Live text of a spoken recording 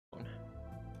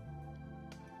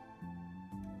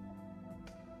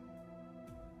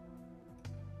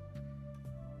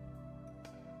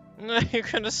No, you're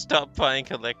gonna stop buying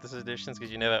collector's editions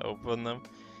because you never open them.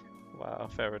 Wow,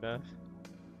 fair enough.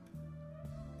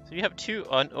 So you have 2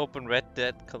 unopened Red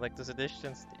Dead collector's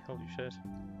editions? Holy shit.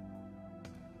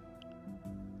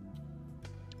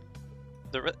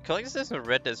 The collector's edition of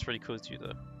Red Dead is pretty cool too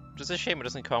though. Just a shame it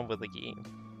doesn't come with the game.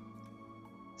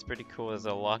 It's pretty cool as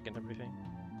a lock and everything.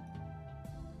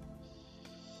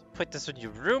 Put this with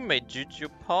your roommate, Juju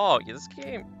Paul. Yeah,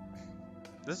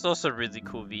 this is also a really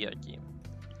cool VR game.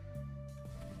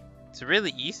 It's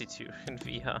really easy to in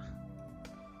VR.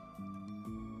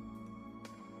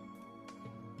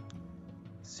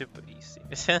 Super easy.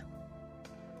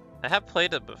 I have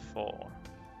played it before.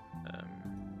 As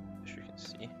you can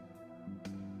see.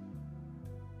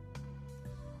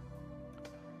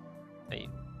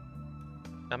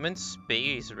 I'm in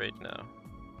space right now.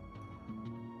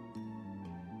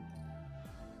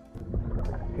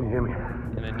 Can you hear me?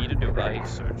 And I need to do eye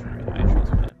surgery, eye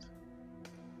transplant.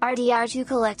 RDR2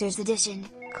 Collector's Edition.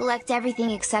 Collect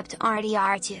everything except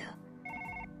RDR2.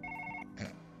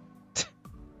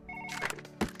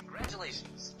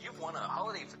 Congratulations, you've won a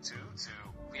holiday for 2 to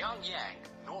Pyongyang,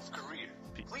 North Korea.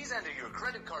 Please enter your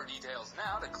credit card details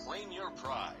now to claim your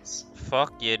prize.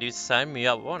 Fuck yeah, dude, sign me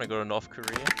up. I wanna go to North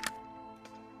Korea.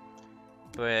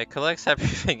 But yeah, it collects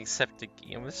everything except the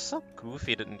game. It's so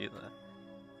goofy it didn't do that.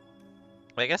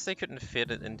 I guess they couldn't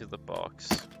fit it into the box.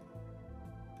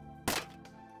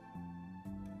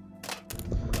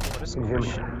 What is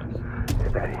question?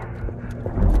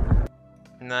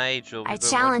 Nigel. I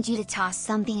challenge you to toss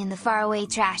something in the faraway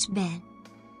trash bin.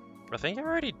 I think I've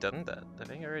already done that. I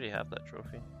think I already have that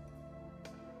trophy.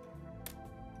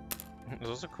 It's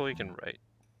also cool you can write.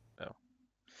 Oh.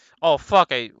 Oh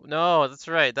fuck, no, that's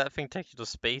right. That thing takes you to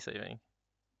space, I think.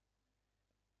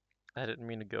 I didn't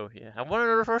mean to go here. I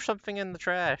wanted to throw something in the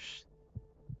trash.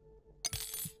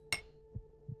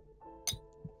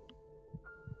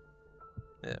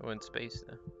 Yeah, we're in space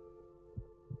now.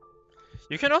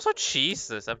 You can also cheese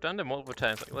this. I've done it multiple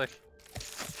times. Like, look.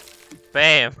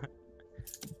 Bam!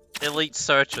 Elite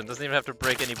surgeon. Doesn't even have to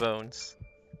break any bones.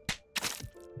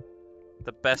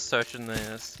 The best surgeon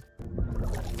there is.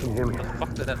 Can you hear me? What the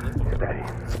fuck did that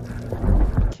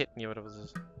look? Kidney, whatever this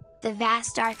is. The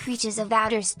vast dark reaches of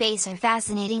outer space are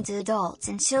fascinating to adults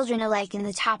and children alike, and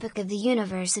the topic of the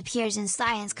universe appears in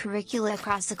science curricula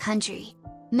across the country.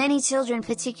 Many children,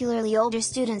 particularly older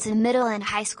students in middle and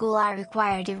high school, are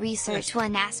required to research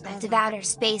one aspect of outer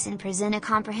space and present a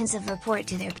comprehensive report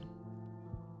to their...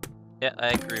 Yeah, I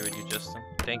agree with you, Justin.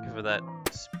 Thank you for that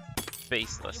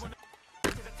space lesson.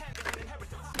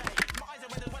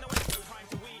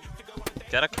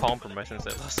 Gotta compromise since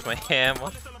I lost my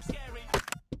hammer.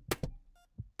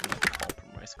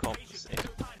 Compensate.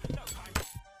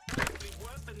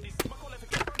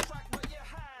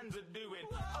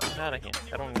 Get out of here.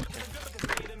 I don't need to.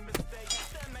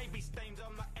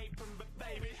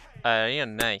 I need a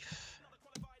knife.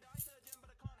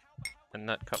 And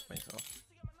not cut myself.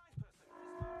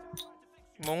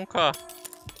 Monka!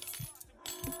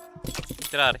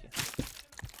 Get out of here.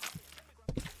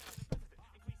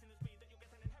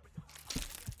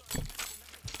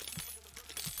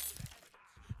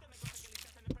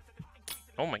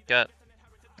 Oh my god.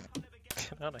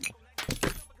 Get out of here.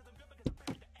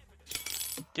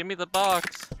 Give me the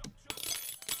box.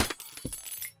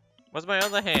 Where's my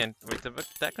other hand? Wait, did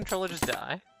that controller just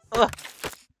die? Ugh.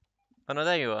 Oh no,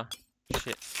 there you are.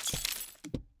 Shit.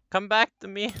 Come back to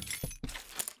me.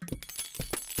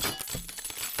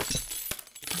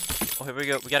 Oh, here we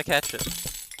go. We gotta catch it.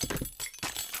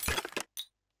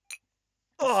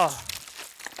 Oh.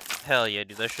 Hell yeah,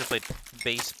 dude. I should have played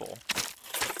baseball.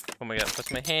 Oh my god,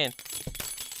 what's my hand?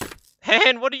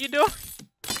 Hand, what are you doing?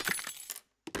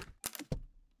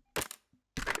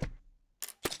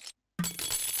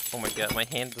 Oh my god, my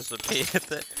hand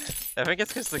disappeared. I think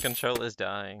it's because the controller is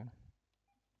dying.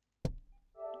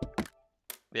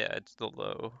 Yeah, it's still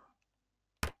low.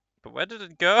 But where did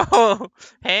it go?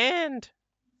 Hand!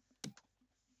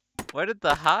 Where did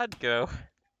the heart go?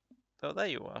 Oh, there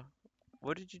you are.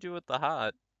 What did you do with the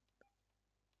heart?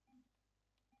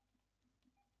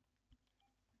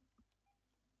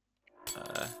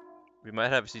 We might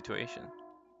have a situation.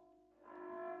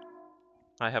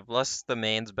 I have lost the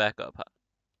man's backup.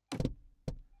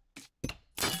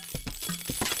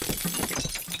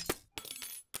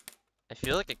 I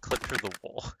feel like it clipped through the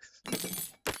wall.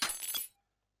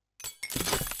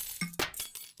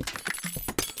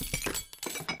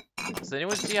 Does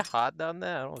anyone see a heart down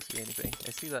there? I don't see anything. I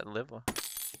see that liver.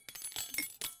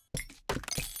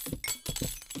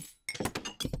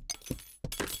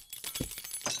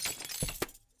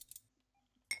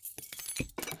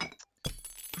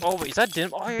 Oh wait, is that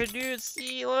Denmark? Oh yeah, dude,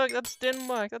 see, look, that's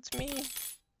Denmark. That's me.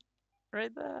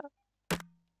 Right there.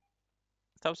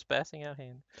 Stop spazzing out,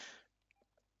 hand.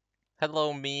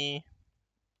 Hello, me.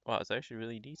 Wow, it's actually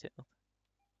really detailed.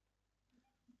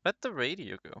 Where'd the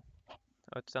radio go? Oh,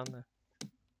 it's down there.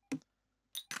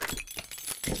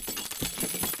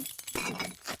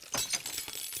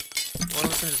 I wanna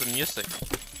listen to some music.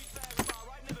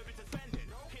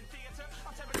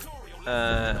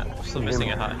 I'm still missing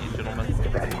a hat here, gentlemen.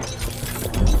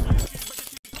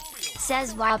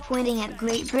 Says while pointing at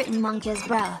Great Britain monkeys,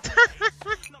 bro.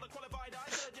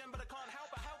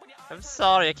 I'm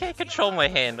sorry, I can't control my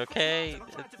hand, okay?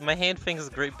 My hand thinks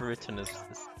Great Britain is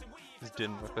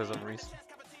Denmark for some reason.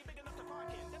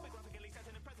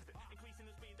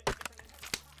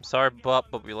 I'm sorry, Bob,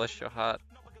 but we lost your heart.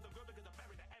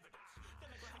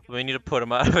 We need to put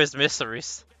him out of his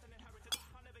miseries.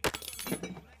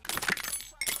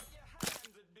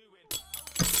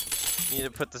 We need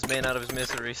to put this man out of his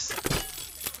miseries.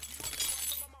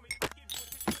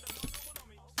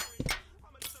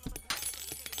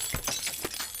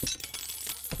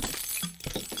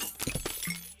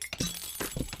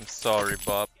 I'm sorry,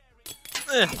 Bob.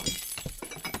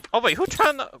 Oh wait, who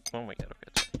trying to? Oh my god,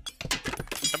 okay.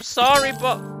 I'm sorry,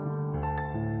 Bob.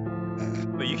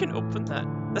 Wait, you can open that.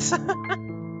 I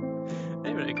didn't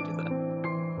even know you could do that.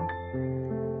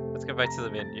 Let's go back to the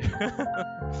menu.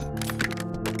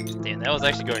 Damn, that was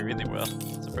actually going really well,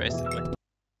 surprisingly.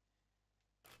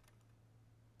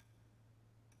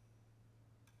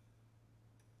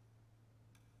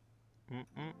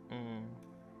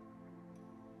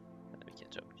 Let me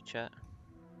catch up with your chat.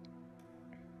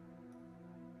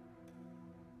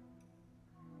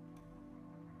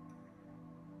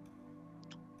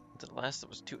 The last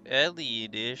was too early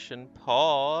edition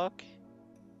park.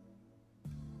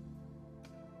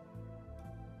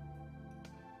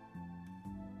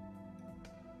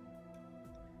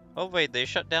 Oh wait, they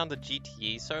shut down the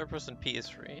GTA servers and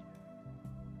PsVr.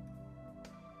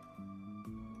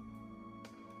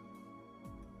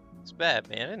 It's bad,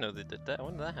 man. I didn't know they did that.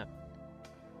 When did that happen?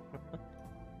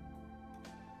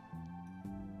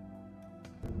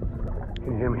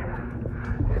 Can you hear me?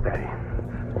 Steady.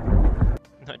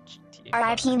 Not GTA.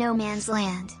 R.I.P. No Man's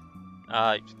Land.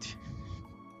 I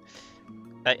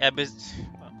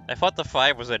thought the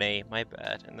 5 was an A, my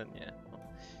bad, and then yeah.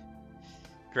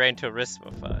 Gran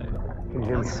Turismo 5. Can you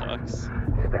hear That me? sucks.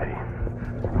 Steady.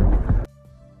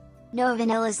 No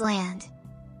Vanilla's Land.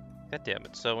 God damn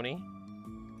it, Sony.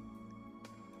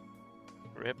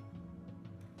 Rip.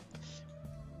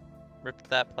 Rip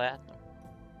that platinum.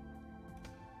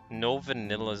 No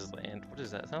Vanilla's Land. What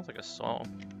is that? Sounds like a song.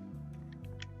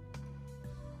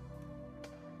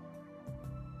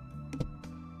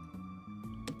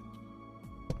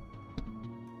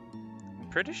 I'm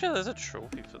pretty sure there's a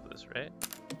trophy for this, right?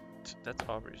 That's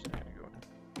Aubrey's not gonna go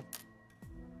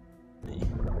in.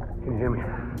 Can you hear me?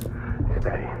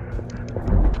 Steady.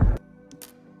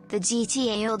 The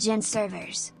GTA Ulgen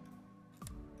servers.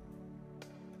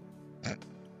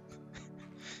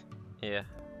 Yeah.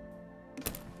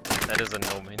 That is a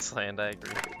no man's land, I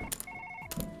agree.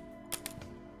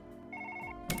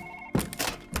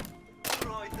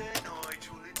 Right there,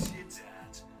 Nigel, it's your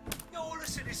dad. You want to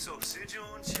see this sausage,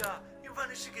 aren't ya? You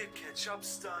managed to get ketchup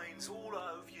stains all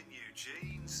over your new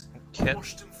jeans. Ket-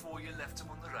 Washed them for you, left them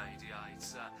on the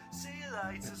radiator. See you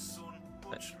later, son.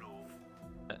 Much love.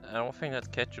 I don't think that's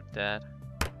ketchup, Dad.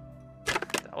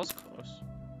 That was close.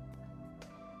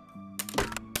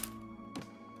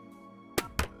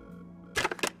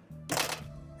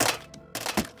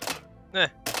 Eh.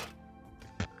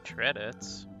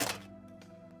 Credits.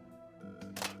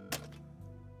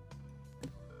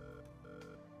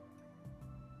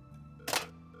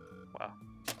 Wow.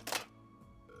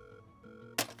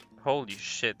 Holy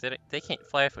shit, they can't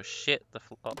fly for shit, the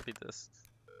floppy disks.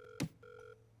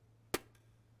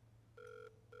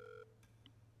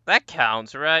 That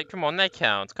counts, right? Come on, that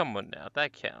counts. Come on now,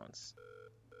 that counts.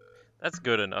 That's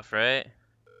good enough, right?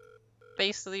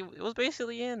 Basically, it was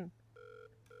basically in.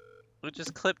 We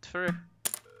just clipped through.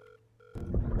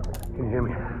 Can you hear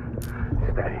me?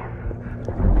 Steady.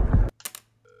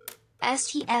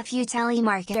 STFU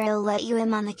telemarketer will let you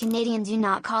in on the Canadian do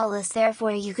not call list,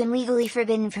 therefore you can legally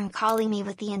forbidden from calling me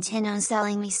with the intent on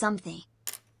selling me something.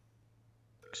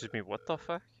 Excuse me, what the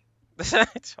fuck?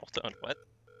 Hold on, what?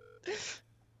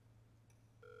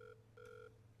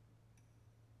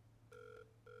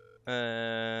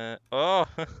 Oh.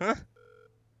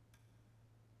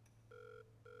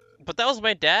 But that was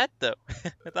my dad, though.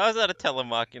 That was not a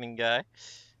telemarketing guy.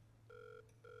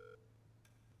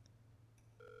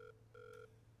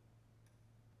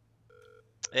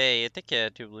 Hey, take care,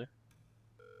 Too Blue.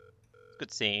 It's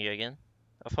good seeing you again.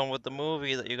 Have fun with the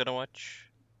movie that you're gonna watch.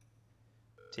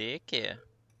 Take care.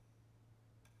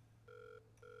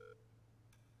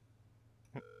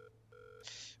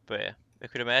 But yeah, I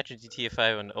could imagine GTA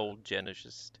 5 on old gen is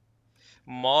just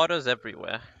modders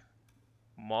everywhere.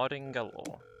 Modding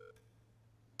galore.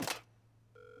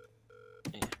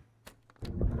 Yeah.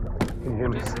 Can you hear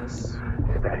What me? is this?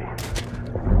 Steady.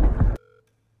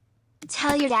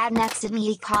 Tell your dad next time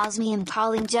he calls me I'm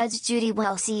calling Judge Judy.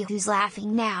 We'll see who's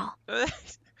laughing now.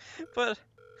 But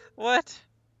what?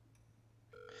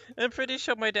 I'm pretty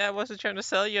sure my dad wasn't trying to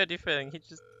sell you anything. He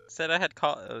just said I had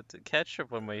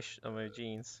ketchup on my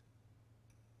jeans.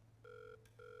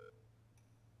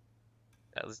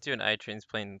 Yeah, let's do an iTrains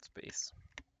plane in space.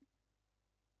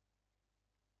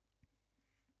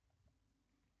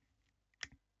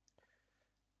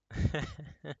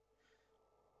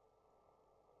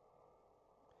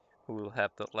 Who will have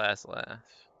the last laugh?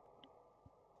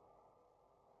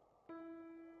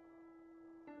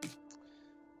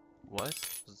 What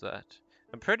was that?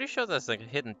 I'm pretty sure there's like a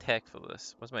hidden tech for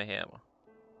this. What's my hammer?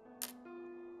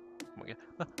 Oh my god.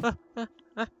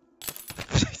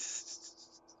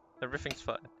 Everything's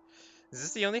fine. Is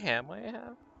this the only hammer I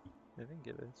have? I think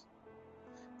it is.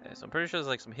 Yeah, so I'm pretty sure there's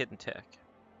like some hidden tech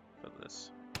for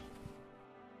this.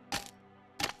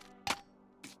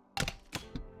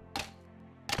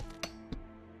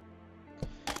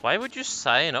 Why would you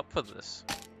sign up for this?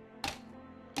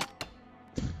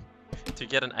 To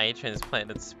get an iTrains plant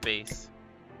in space.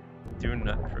 Do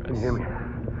not press. Can you hear me?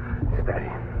 Steady.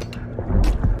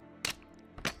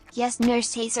 Yes,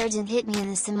 Nurse Tay Surgeon hit me in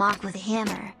the stomach with a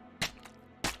hammer.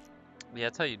 Yeah,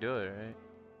 that's how you do it, right?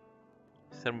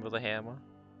 Hit him with a hammer.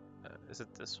 Is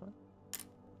it this one?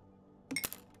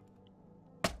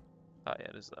 Oh yeah,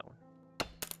 it is that one.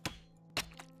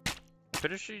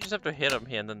 Pretty sure you just have to hit him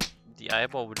here and then the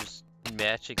eyeball would just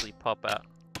magically pop out.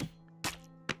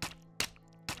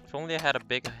 If only I had a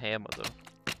bigger hammer though.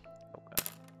 Okay.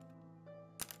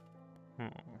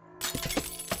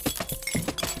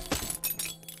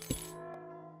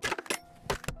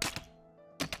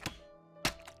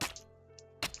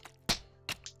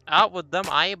 Out with them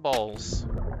eyeballs.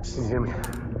 Can you hear me?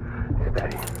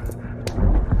 Steady.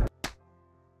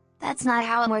 That's not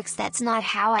how it works. That's not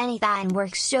how anything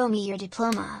works. Show me your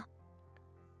diploma.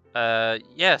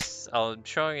 Yes, I'm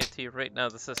showing it to you right now.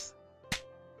 This is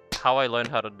how I learned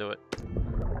how to do it.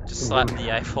 Just slap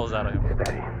the eyeballs out of him.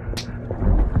 Steady.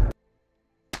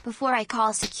 Before I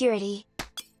call security.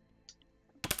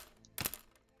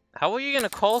 How are you gonna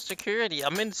call security?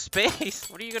 I'm in space.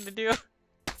 What are you gonna do?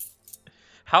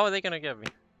 How are they gonna get me?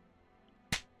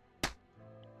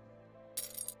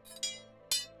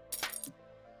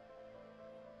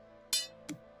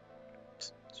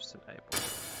 Just an eyeball.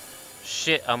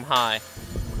 Shit, I'm high.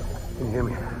 Can you hear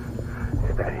me?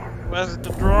 Steady. Where's the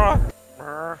draw?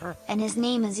 And his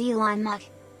name is Elon Musk.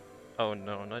 Oh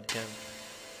no, not him.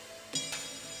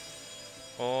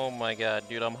 Oh my god,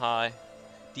 dude, I'm high.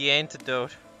 The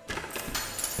antidote.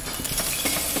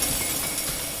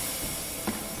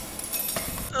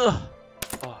 Ugh.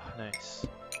 Oh, nice.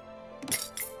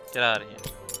 Get out of here.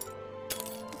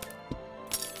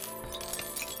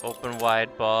 Open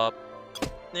wide, Bob.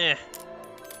 Yeah.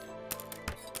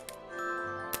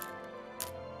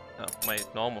 Oh, my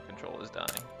normal control is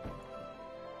dying.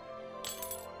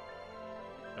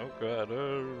 Oh god,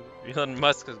 Elon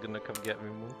Musk is gonna come get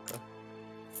me, Muka.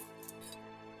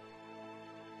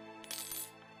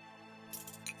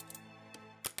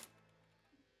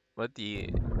 What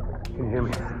the... Can you hear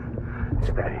me?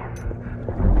 Steady.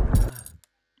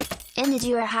 Ended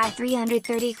you are high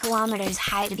 330 kilometers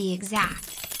high to be exact.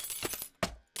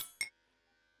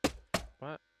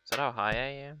 What? Is that how high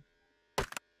I am?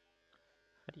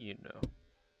 How do you know?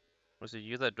 Was it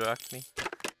you that drugged me?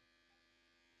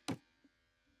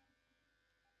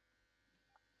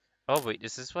 Oh wait,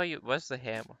 is this why you... Where's the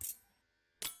hammer?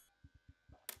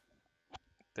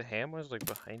 The hammer's like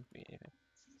behind me, I think.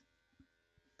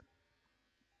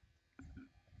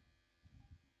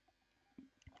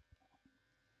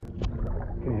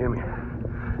 Can you hear me?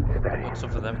 Steady. What's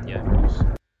up for them with the eyeballs?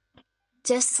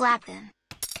 Just slap them.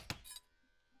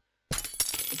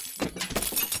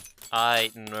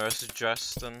 Aight, Nurse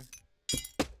Justin.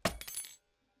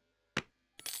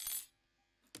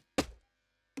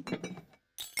 I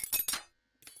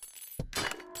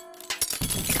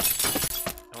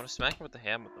want to smack him with the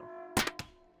hammer though.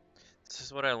 This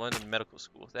is what I learned in medical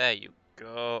school. There you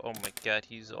go. Oh my god,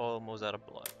 he's almost out of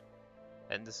blood.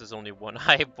 And this is only one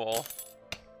eyeball.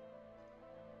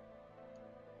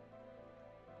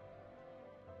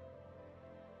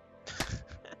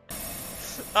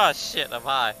 Oh shit, I'm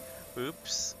high.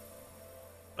 Oops.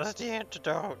 That's the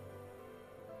antidote.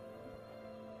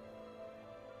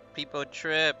 People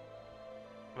trip.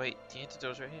 Wait, the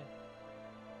antidote's right here.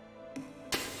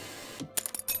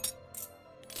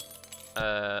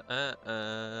 I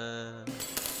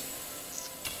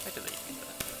deleted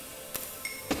that.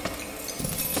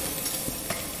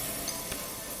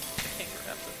 I can't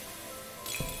grab it.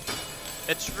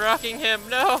 It's rocking him,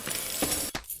 no!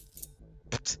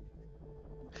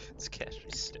 It's cash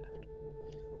reset.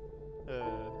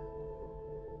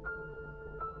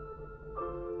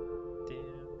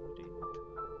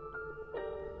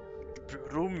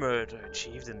 Brutal murder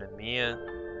achieved in a mere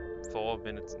 4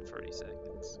 minutes and 30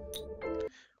 seconds.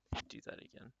 Do that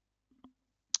again.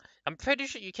 I'm pretty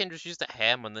sure you can just use the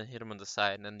hammer and then hit him on the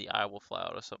side and then the eye will fly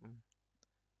out or something.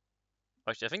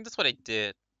 Actually, I think that's what I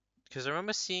did. Because I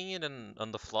remember seeing it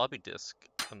on the floppy disk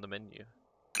on the menu.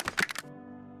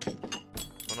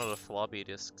 One of the floppy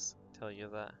disks tell you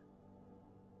that.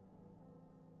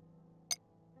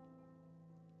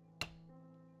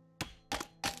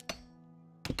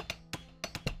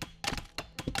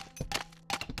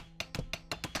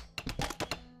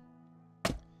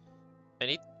 I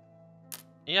need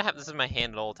to have this in my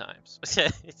hand at all times.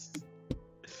 It's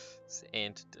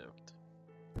antidote.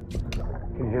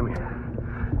 Can you hear me?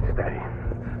 Steady.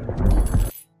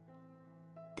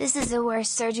 This is the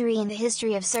worst surgery in the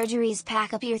history of surgeries.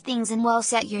 Pack up your things and well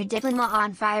set your diploma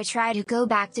on fire. Try to go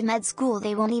back to med school,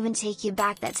 they won't even take you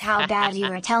back. That's how bad you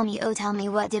are. Tell me, oh tell me,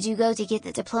 what did you go to get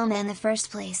the diploma in the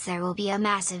first place? There will be a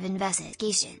massive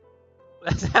investigation.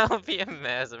 That'll be a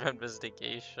massive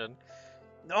investigation.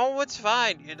 No, it's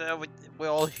fine. You know, we're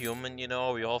all human, you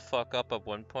know. We all fuck up at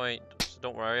one point, so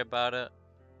don't worry about it.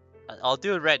 I'll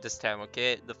do it right this time,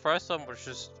 okay? The first one was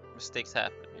just mistakes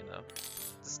happen, you know.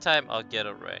 This time I'll get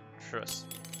it right. Trust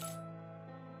me.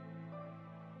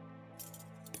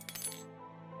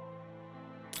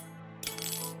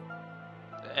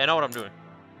 I know what I'm doing.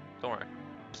 Don't worry.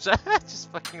 I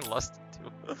just fucking lost it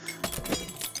too.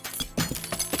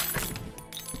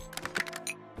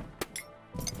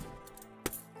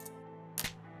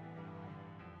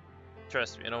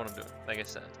 Trust me, I know what I'm doing. Like I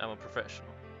said, I'm a professional.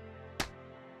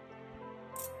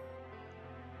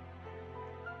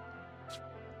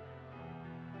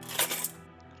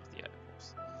 The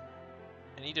items.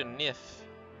 I need a niff.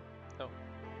 Oh.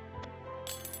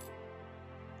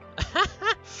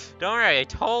 Don't worry, I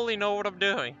totally know what I'm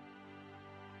doing.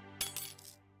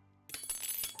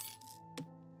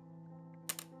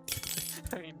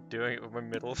 I'm doing it with my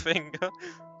middle finger.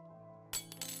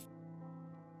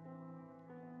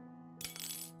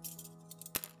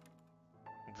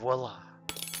 Voila!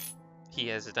 He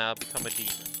has now become a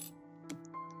demon.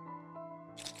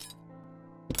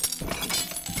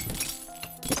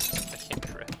 I can't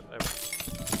grab it.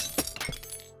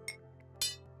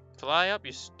 Fly up,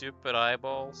 you stupid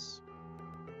eyeballs.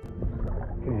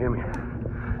 Can you hear me?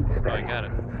 Oh, I got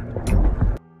it.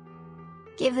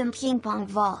 Give them ping pong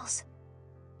balls.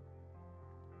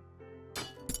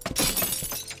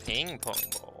 Ping pong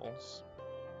balls?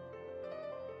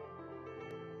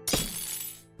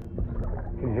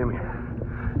 Can you hear me?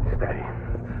 Steady.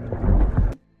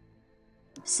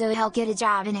 So he'll get a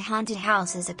job in a haunted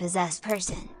house as a possessed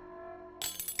person.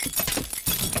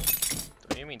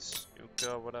 Don't you mean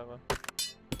snooker or whatever?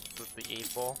 With the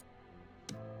 8-ball?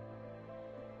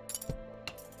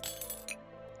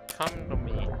 Come to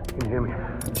me. Can you hear me?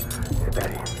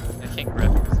 Steady. I can't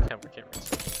grab it because the camera can't reach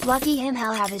it. Lucky him,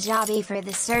 he'll have a job for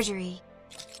this surgery.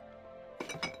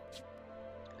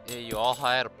 Yeah, you all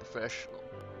hired a professional.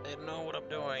 They know what I'm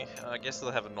doing. I guess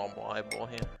they'll have a normal eyeball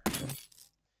here.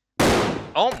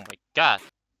 Oh my god!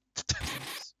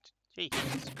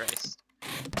 Jesus Christ.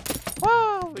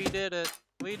 Whoa! We did it!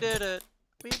 We did it!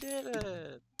 We did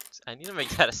it! I need to make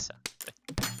that a sound thing.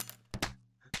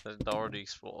 The door to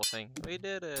explore thing. We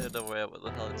did it! Or wherever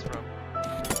the hell it's from.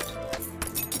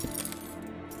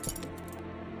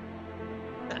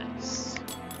 Nice.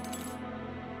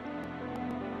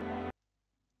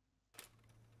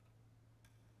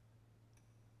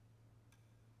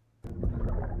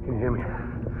 Can you hear me?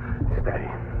 Steady.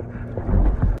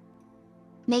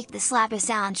 Make the slap a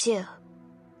sound too.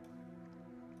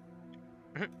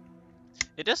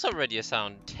 It is already a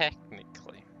sound,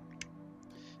 technically.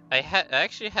 I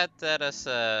actually had that as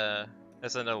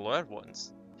an alert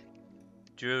once.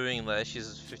 During last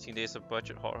year's 15 days of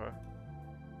budget horror.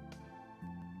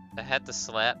 I had the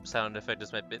slap sound effect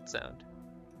as my bit sound.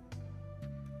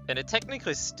 And it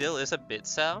technically still is a bit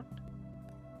sound,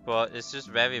 but it's just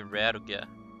very rare to get.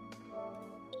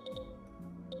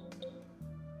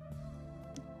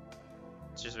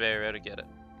 It's just very rare to get it.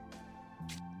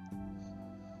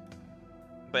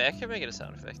 Wait, I can make it a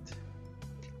sound effect.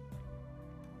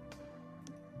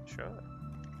 Sure.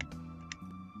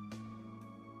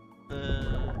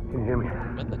 Can you hear me?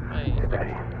 What the my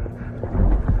Daddy.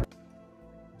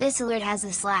 This alert has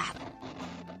a slap.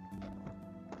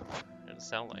 It doesn't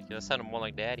sound like it. That sounded more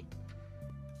like Daddy.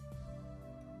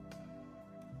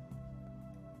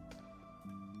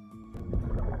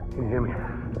 Can you hear me?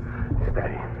 It's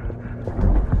Daddy.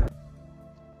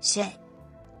 Shit.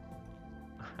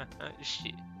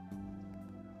 Shit.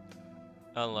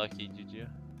 Unlucky, Juju.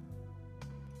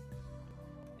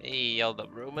 Hey, yelled up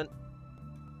Roman.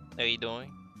 How you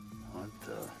doing? What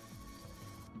the?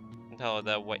 How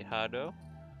that white hardo?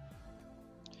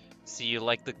 See you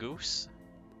like the goose?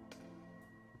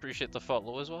 Appreciate the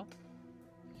follow as well.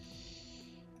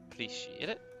 Appreciate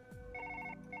it.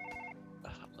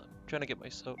 I'm trying to get my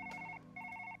soap.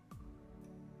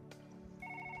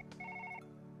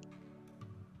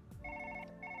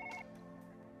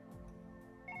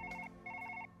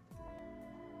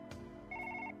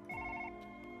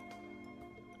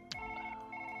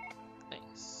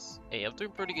 Nice. Hey, I'm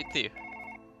doing pretty good too.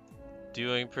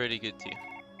 Doing pretty good too.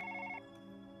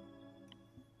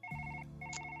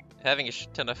 Having a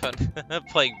ton of fun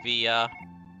playing VR.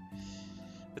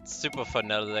 It's super fun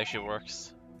now that it actually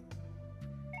works.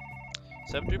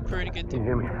 So I'm doing pretty good Can you too.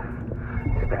 hear me?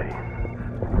 It's Daddy.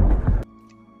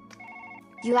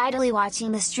 You idly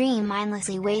watching the stream,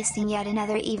 mindlessly wasting yet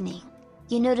another evening.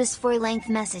 You notice full-length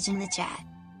message in the chat.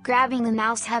 Grabbing the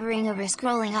mouse, hovering over,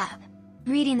 scrolling up.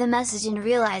 Reading the message and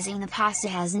realizing the pasta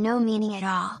has no meaning at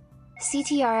all.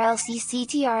 CTRLC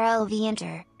CTRLV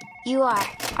enter. You are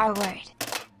our word.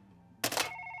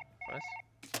 What?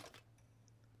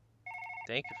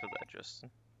 Thank you for that,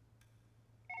 Justin.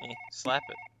 Slap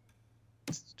it.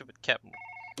 Stupid camera.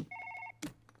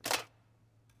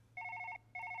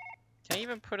 Can I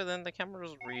even put it in? The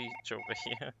camera's reach over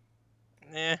here.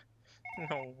 Eh,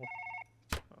 no.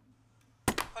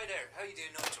 Hi there, how you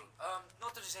doing, Nigel?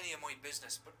 Not that it's any of my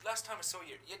business, but last time I saw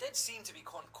you, you did seem to be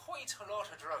on quite a lot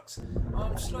of drugs.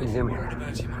 I'm slightly hear me? worried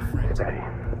about you, my friend. Daddy.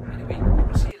 Anyway,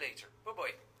 I'll see you later.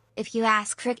 Bye-bye. If you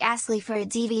ask Rick Astley for a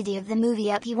DVD of the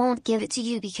movie Up, he won't give it to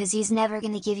you because he's never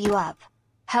gonna give you up.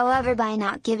 However, by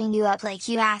not giving you up like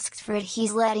you asked for it,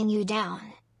 he's letting you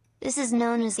down. This is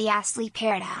known as the Astley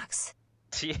Paradox.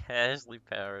 The Ashley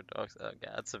Paradox. Oh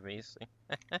god, that's amazing.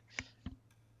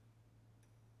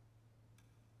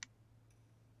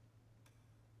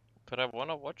 But I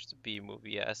wanna watch the B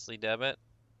movie, Ashley, damn it.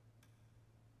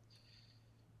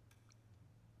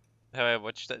 Have I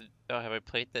watched that? Oh, have I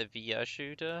played that VR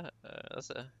shooter?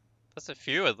 That's a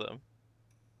few of them.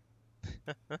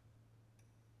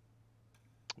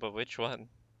 But which one?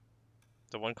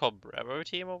 The one called Bravo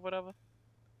Team or whatever?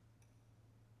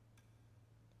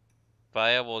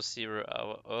 Viable 0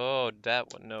 Hour. Oh,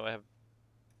 that one. No,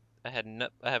 I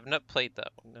have not played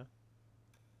that one. No.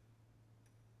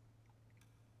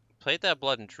 Played that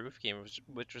Blood and Truth game,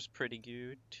 which was pretty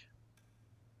good.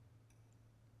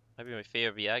 Might be my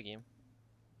favorite VR game.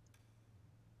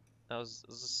 That was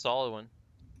a solid one.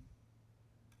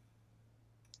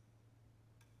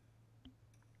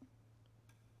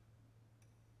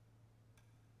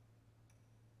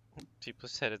 People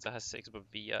said it's a 6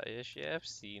 but VR-ish. Yeah, I've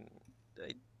seen.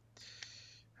 I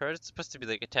heard it's supposed to be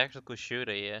like a tactical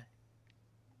shooter, yeah.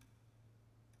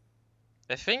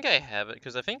 I think I have it,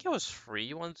 because I think it was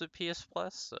free once with PS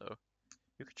Plus, so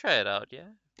you could try it out, yeah.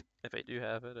 If I do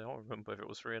have it, I don't remember if it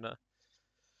was free or not.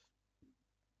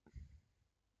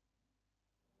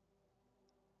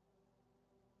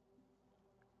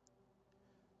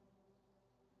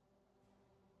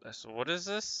 So what is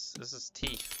this? This is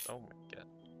teeth. Oh my god.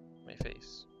 My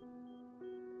face.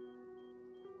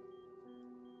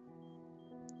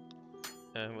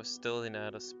 And we're still in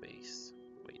outer space.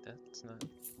 Wait, that's not...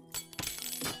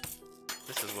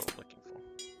 This is what we're looking for.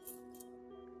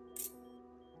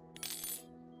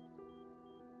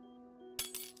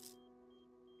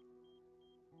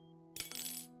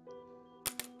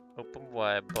 Open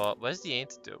wire bot. Where's the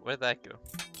antidote? Where'd that go?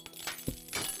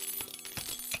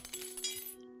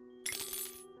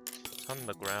 On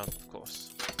the ground, of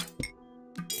course.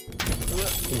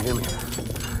 Can you hear me?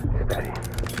 It's Daddy.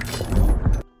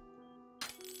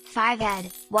 5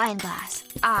 head, wine glass.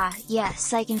 Ah,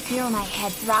 yes, I can feel my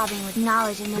head throbbing with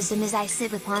knowledge and wisdom as I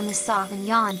sip upon the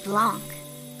Sauvignon Blanc.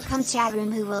 Come chat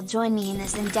room, who will join me in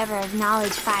this endeavor of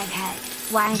knowledge? 5 head,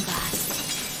 wine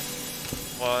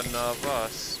glass. One of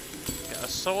us. Get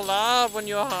so loud when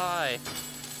you're high.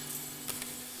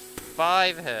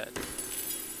 5 head.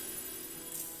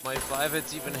 My 5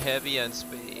 head's even heavier in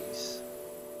space.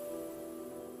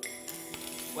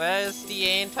 Where's the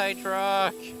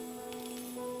anti-truck?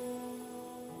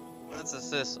 That's a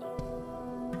system.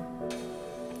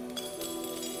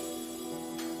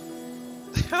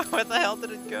 Where the hell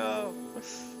did it go?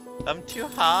 I'm too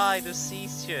high to see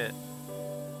shit.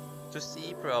 To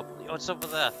see properly. Oh, it's over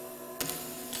there.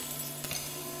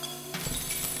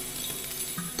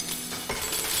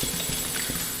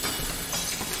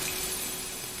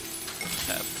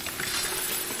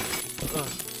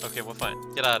 Okay, we're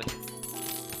fine. Get out of here.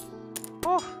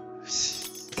 Whew.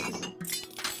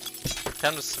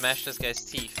 Time to smash this guy's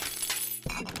teeth.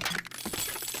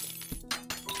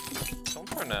 Don't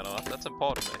turn that off. That's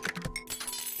important, man.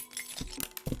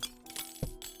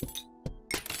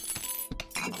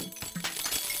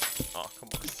 Oh, come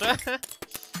on.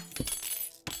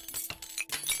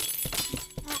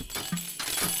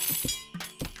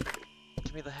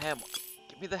 Give me the hammer.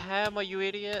 Give me the hammer, you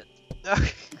idiot.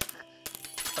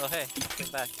 Oh, hey.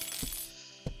 Get back.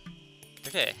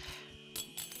 Okay.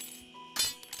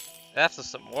 After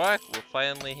some work, we're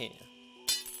finally here.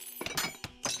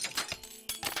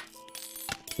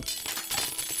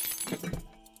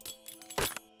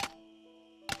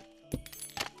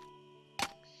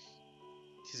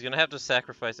 He's gonna have to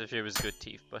sacrifice a few of his good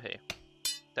teeth, but hey,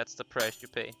 that's the price you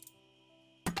pay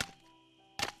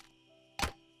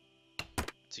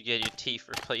to get your teeth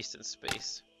replaced in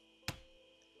space.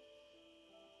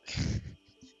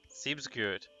 Seems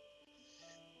good.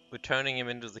 We're turning him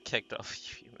into the kicked off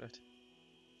UV mode.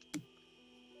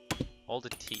 All the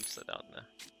teeths are down there.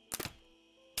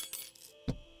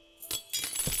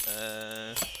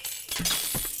 No.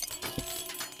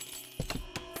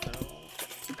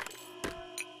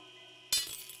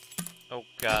 Oh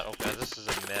god, this is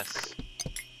a mess.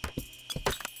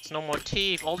 There's no more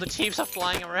teeth. All the teeths are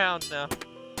flying around now.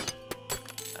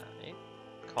 Alright.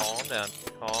 Calm down.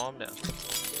 Calm down.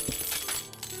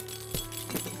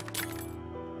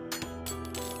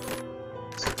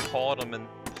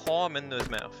 Pour him into his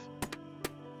mouth.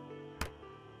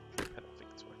 I don't think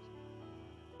it's working.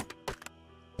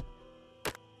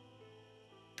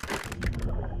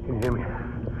 Can you hear me?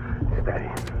 Steady.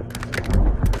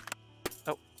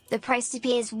 Oh. The price to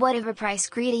pay is whatever price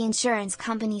greedy insurance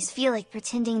companies feel like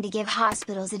pretending to give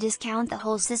hospitals a discount. The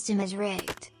whole system is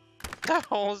rigged. The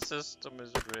whole system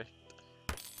is rigged.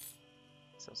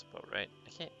 Sounds about right.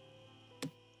 I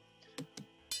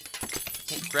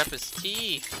can't grab his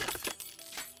teeth.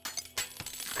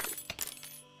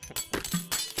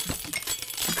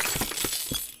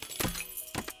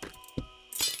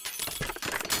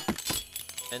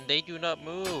 And they do not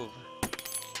move.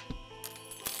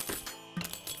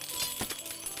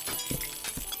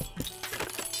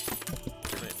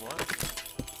 Wait, what?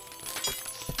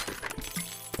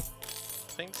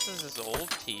 I think this is his old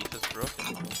teeth is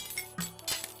broken.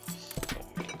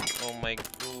 Oh my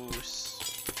goose.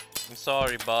 I'm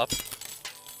sorry, Bob.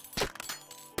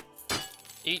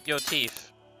 Eat your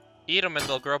teeth. Eat them and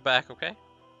they'll grow back, okay?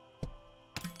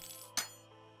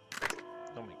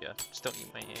 Oh my god, just don't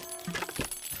eat my hand.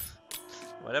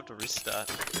 Might have to restart.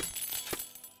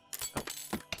 Oh.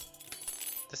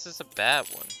 This is a bad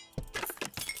one.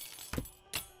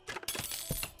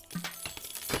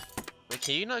 Wait,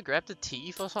 can you not grab the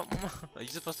teeth or something? Are you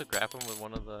supposed to grab them with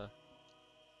one of the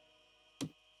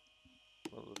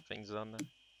things on there?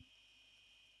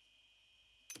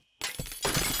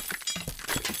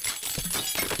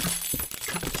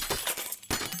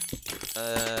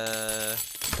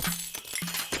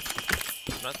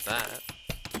 Not that.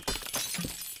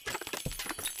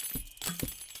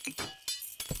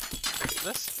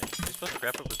 This thing. You're supposed to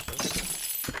grab it with this.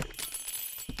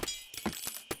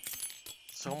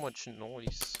 So much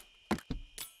noise.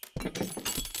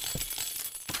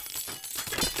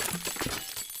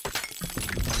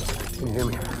 Can you hear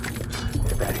me?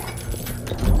 Steady.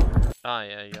 Ah,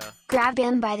 yeah. Grab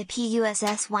him by the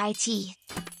PUSSYT.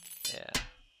 Yeah.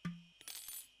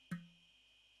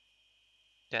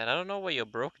 Dad, I don't know where your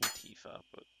broken teeth are,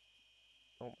 but...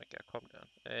 Oh my god, calm down.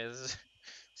 This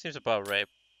seems about right.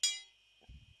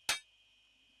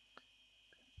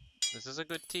 Is this a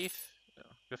good teeth? No.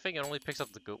 Good thing it only picks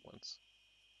up the good ones.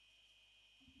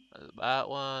 There's a bad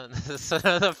one. There's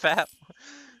another fat one.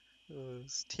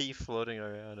 There's teeth floating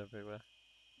around everywhere.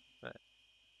 Right.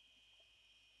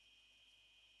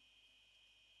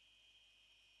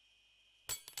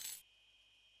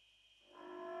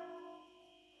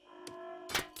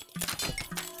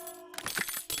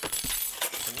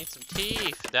 I need some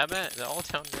teeth, damn it, they're all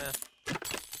down there.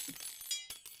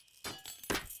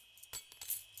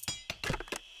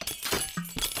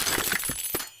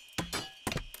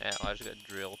 Yeah, I just got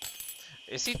drilled.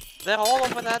 You see, they're all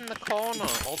over there in the corner,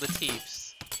 all the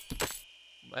teeths.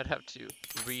 Might have to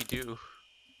redo.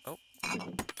 Oh.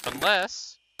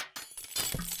 Unless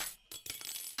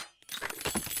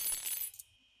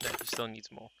still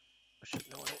needs more. Oh, shit,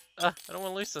 no, I don't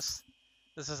want to lose this.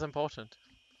 This is important.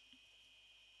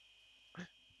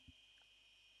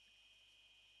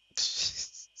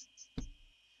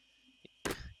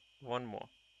 One more.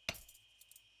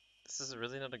 This is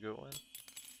really not a good one.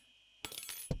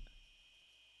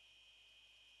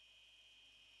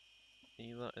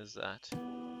 Neither is that.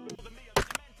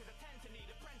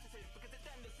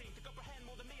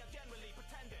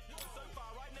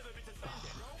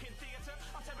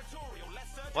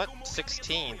 What?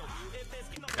 16?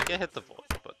 I think I hit the voice,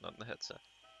 but not the headset.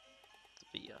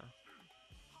 The VR.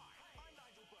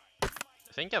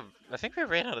 I think we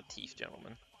ran out of teeth,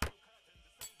 gentlemen.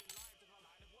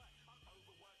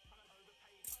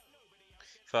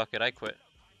 Fuck it, I quit.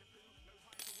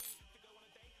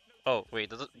 Oh wait,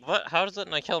 does it? What? How does it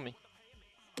not kill me?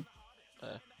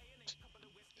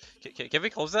 Can we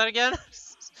close that again?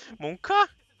 Monka?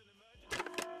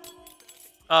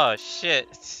 Oh shit!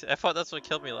 I thought that's what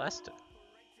killed me last time.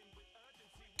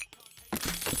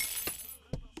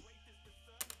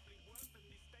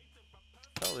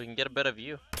 Oh, we can get a better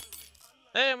view.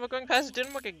 Hey, we're going past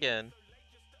Denmark again.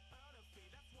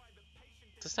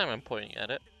 This time I'm pointing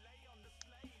at it.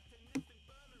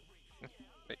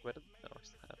 Wait, what did I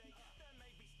slap?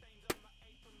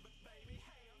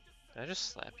 Did I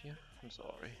just slap you? I'm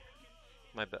sorry.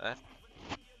 My bad.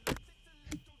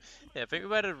 Yeah, I think we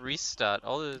better restart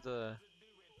all of the...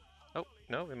 Oh,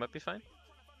 no, we might be fine.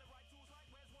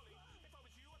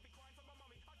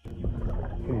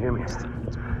 Can you hear me?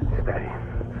 Steady.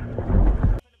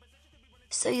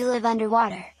 So you live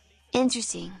underwater.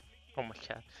 Interesting. Oh my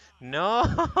god. No!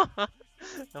 I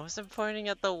wasn't pointing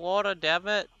at the water, damn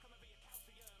it!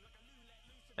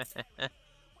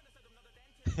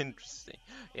 Interesting.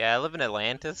 Yeah, I live in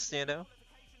Atlantis, you know?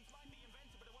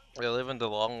 I live in the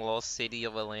long lost city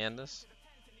of Atlantis.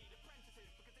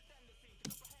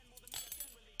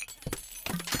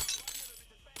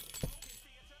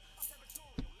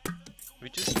 We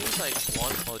just need like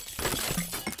one or two more.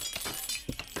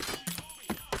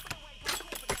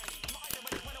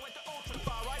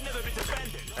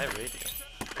 Hi, radio.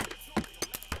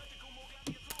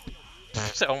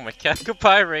 Oh my god,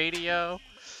 goodbye, radio.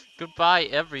 Goodbye,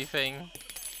 everything.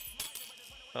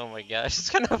 Oh my gosh, it's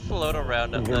gonna float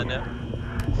around up there now.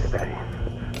 Steady.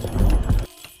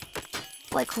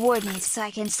 What coordinates so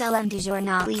I can sell them to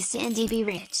journalists and be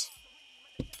rich?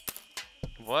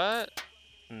 What?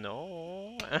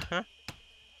 No. You're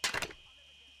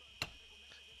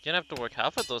gonna have to work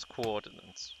half of those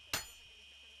coordinates.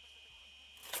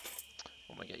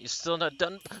 Oh my god, you're still not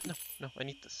done. No, no, I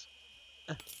need this.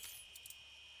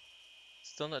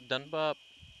 Still not done, Bob.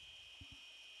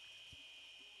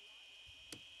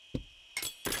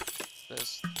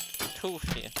 There's two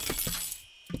here.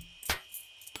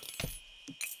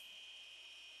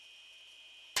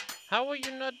 How are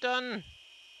you not done?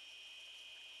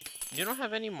 You don't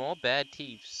have any more bad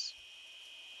thieves.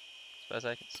 As far as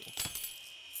I can see.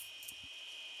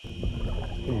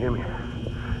 Can you hear me?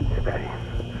 Steady.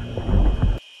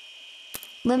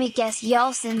 Let me guess,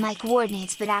 y'all send my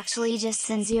coordinates but actually just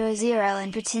send 00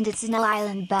 and pretend it's an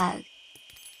island bug.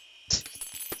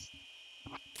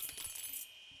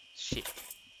 Shit.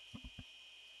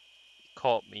 You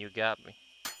caught me, you got me.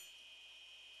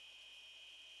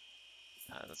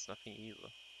 Ah, that's nothing either.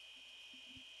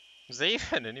 Is there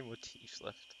even any more thieves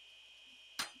left?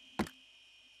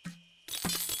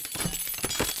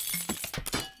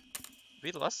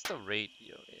 We lost the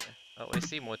radio, yeah. Oh, I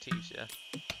see more thieves, yeah.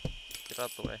 Get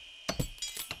out the way. I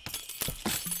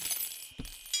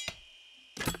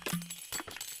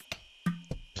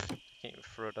can't even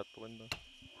throw it out the window.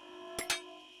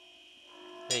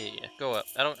 Yeah, go up.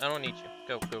 I don't need you.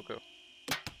 Go, go, go.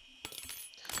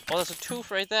 Oh, there's a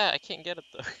tooth right there. I can't get it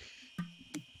though.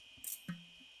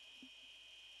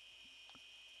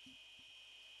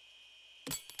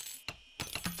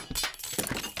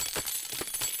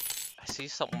 I see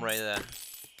something right there.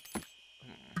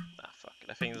 Ah, fuck it.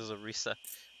 I think this is a reset.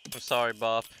 I'm sorry,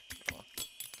 Bob. Oh.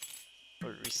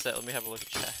 Or reset. Let me have a look at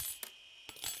chat.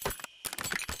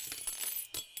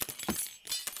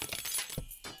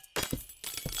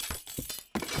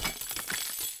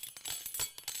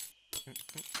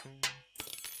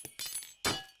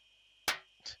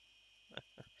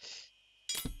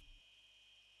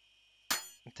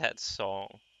 That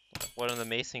song. What an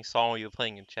amazing song you were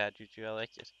playing in chat, Juju. I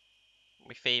like it.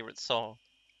 My favorite song.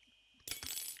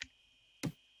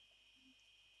 Let's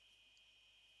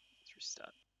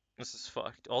restart. This is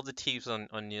fucked. All the thieves on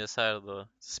the other side of the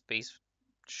space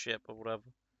ship or whatever.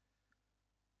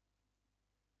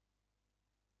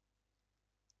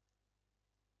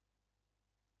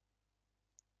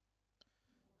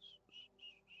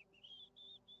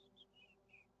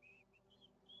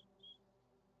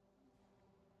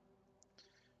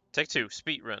 Take 2,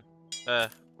 speed run.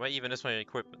 Why even is my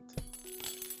equipment?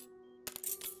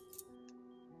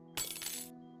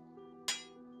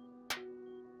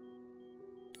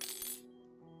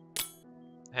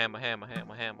 Hammer, hammer,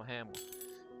 hammer, hammer, hammer.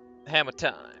 Hammer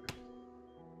time.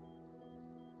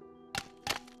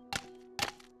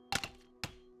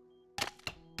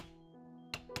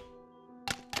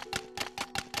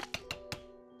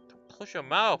 Don't push your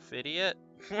mouth, idiot.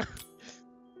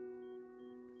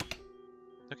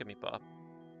 Look at me, Bob.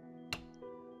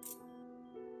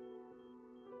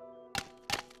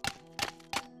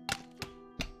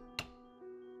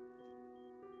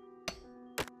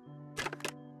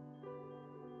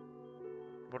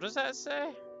 What does that say?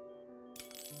 I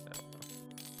don't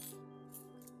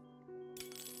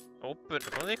know. Open.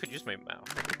 If only I could use my mouth.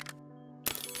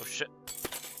 Oh shit.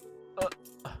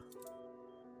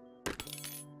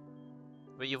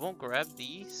 But you won't grab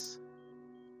these?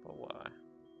 But why?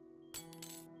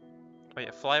 Oh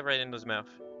yeah, fly right into his mouth.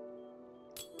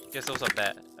 Guess those are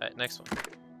bad. Alright, next one.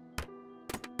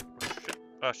 Oh shit.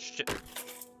 Oh shit.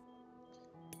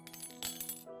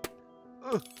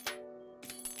 Ugh.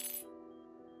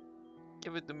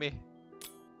 Give it to me.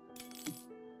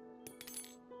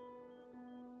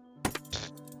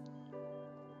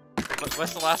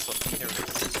 Where's the last one? Here it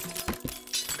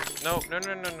is. No, no,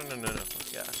 no, no, no, no, no, no.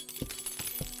 Yeah.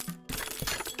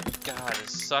 God, it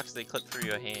sucks they clip through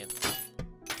your hand.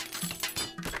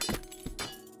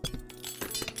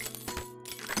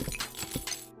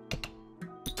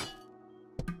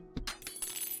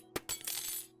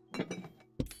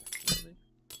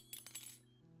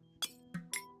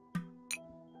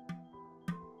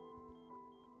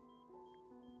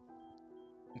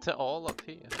 They're all up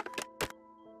here.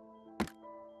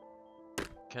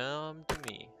 Come to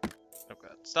me. Oh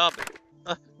god, stop it!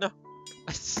 No!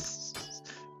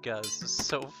 God, this is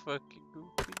so fucking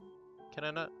goofy. Can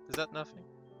I not? Is that nothing?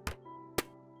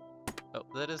 Oh,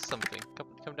 that is something.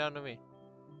 Come down to me.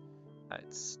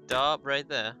 Alright, stop right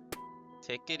there.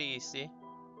 Take it easy.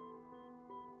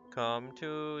 Come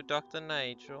to Dr.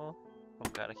 Nigel. Oh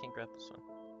god, I can't grab this one.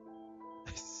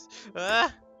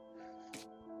 Ah!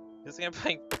 This guy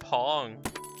playing Pong.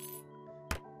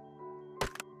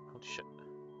 Holy shit.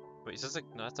 Wait, is this like,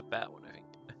 no, that's a bad one, I think.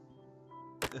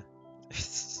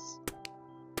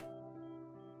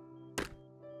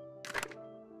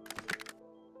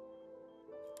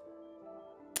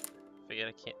 Forget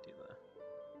I can't do that.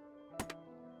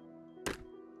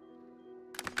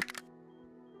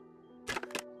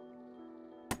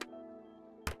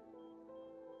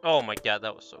 Oh my god,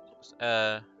 that was so close.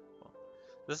 Well,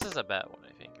 this is a bad one,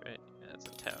 I think, right? Yeah, that's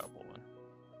a terrible one.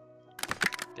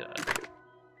 Get out of here.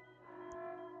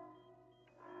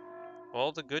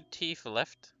 All the good teeth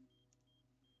left.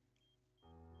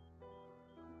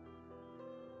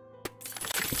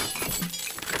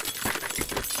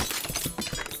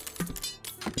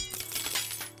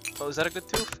 Oh, is that a good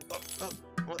tooth? Oh,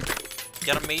 what?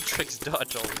 Gotta matrix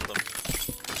dodge all of them.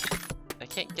 I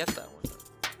can't get that one.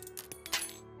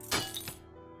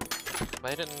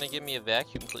 Why didn't they give me a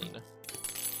vacuum cleaner?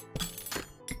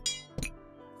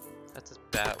 That's a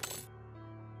bad one.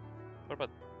 What about...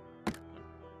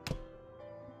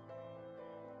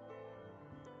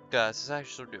 Guys, this is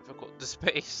actually so difficult to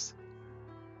space.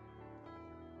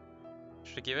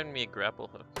 Should have given me a grapple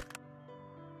hook.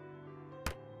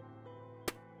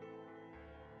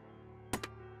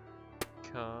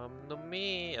 Come to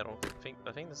me.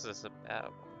 I think this is a bad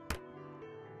one.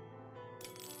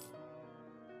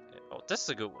 Oh, this is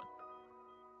a good one.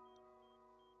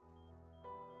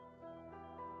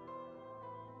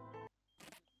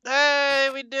 Hey,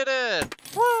 we did it!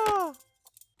 Woo!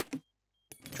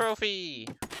 Trophy!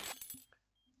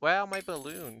 Wow, my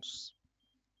balloons.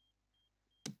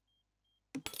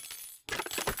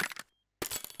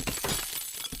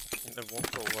 It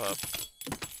won't go up.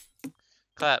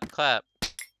 Clap, clap.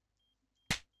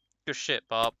 Good shit,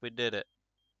 Bob. We did it.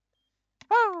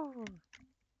 Woo!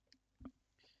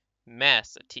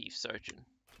 Master Thief Surgeon.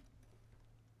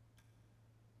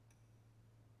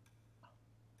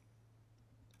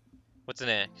 What's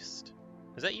next?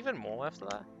 Is that even more after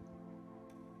that?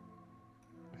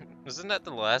 Isn't that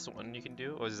the last one you can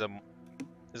do? Or is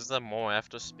there more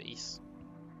after space?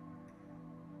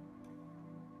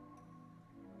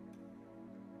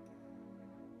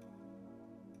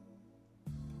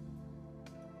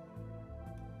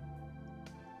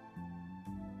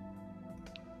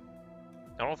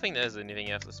 I don't think there's anything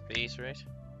after space, right?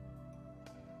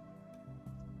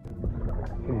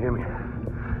 Can you hear me?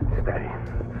 Steady.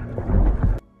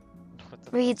 What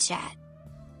the Read chat.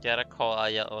 Gotta call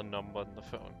Aya a number on the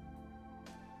phone.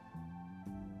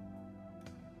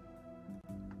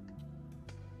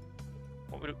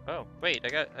 want me to? Oh, wait,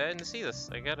 I didn't see this.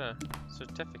 I got a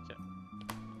certificate.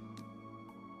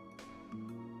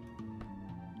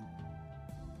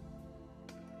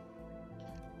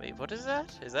 Wait, what is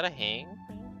that? Is that a hang?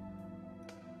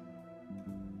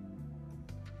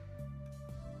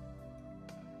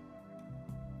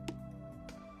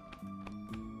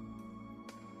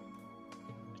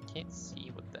 I can't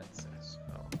see what that says.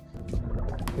 Oh.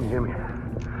 Can you hear me?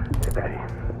 Steady.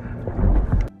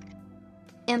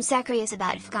 I'm so curious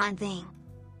about Afghan thing.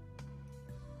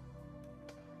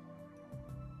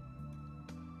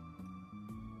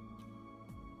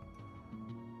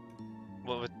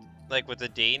 What with, like, with the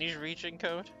Danish region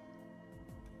code?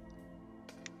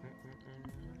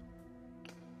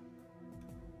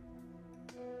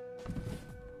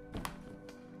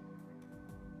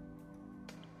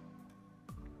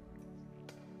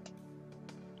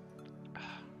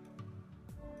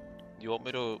 You want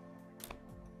me to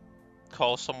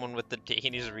call someone with the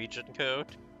Danish region code?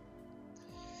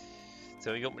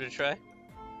 So you want me to try?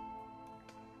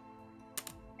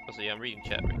 Oh, so yeah, I'm reading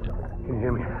chat right now. Can you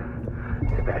hear me?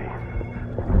 Steady.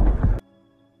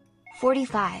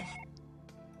 45.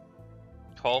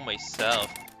 Call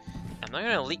myself. I'm not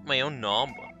gonna leak my own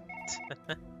number.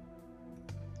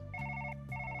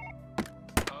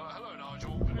 Hello,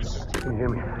 Nigel. This is Can you hear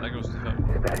me? That goes to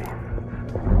phone. Steady.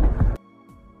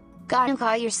 Gotta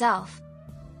call yourself.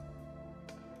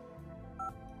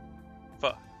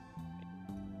 Fuck.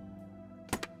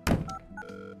 Oh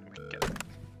my god.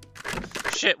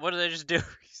 Shit, what did I just do?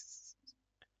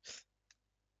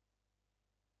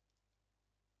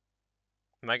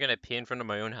 Am I gonna pee in front of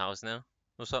my own house now?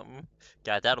 Or something?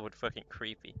 God, that would fucking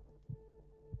creepy.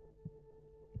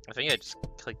 I think I just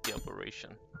clicked the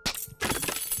operation.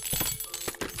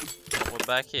 Oh, we're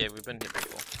back here, we've been here before.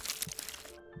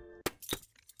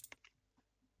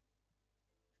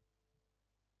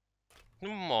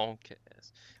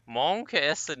 Monkass.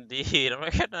 Monkass indeed. I'm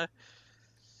not gonna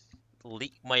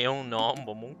leak my own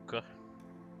number, Monka.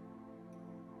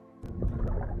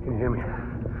 Can you hear me?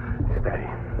 Steady.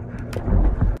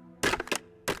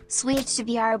 Switch to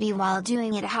BRB while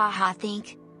doing it, haha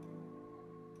think.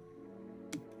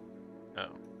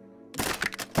 Oh.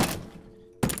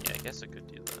 Yeah, I guess I could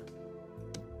do that.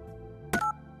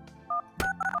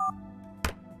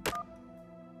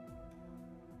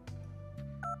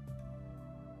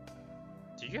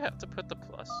 Do you have to put the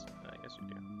plus? No, I guess you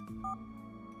do.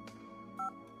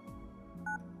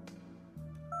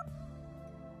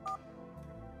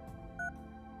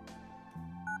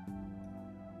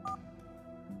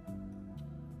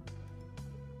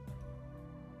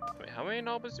 Wait, how many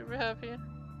numbers do we have here?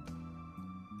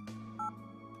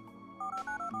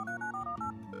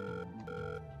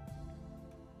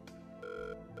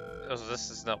 Oh, so this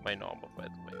is not my number, by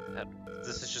the way.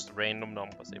 This is just random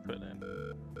numbers they put in.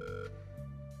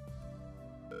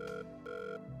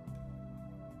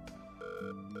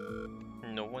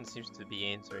 No one seems to be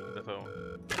answering the phone.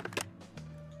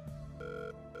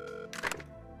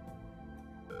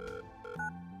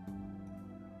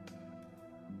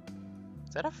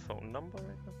 Is that a phone number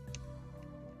right now?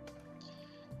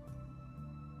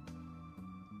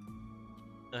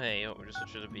 Oh, hey, yo, we're just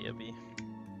switching to BFB.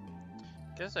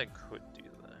 Guess I could do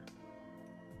that.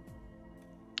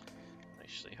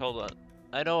 Actually, hold on.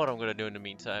 I know what I'm gonna do in the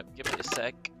meantime. Give me a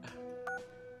sec.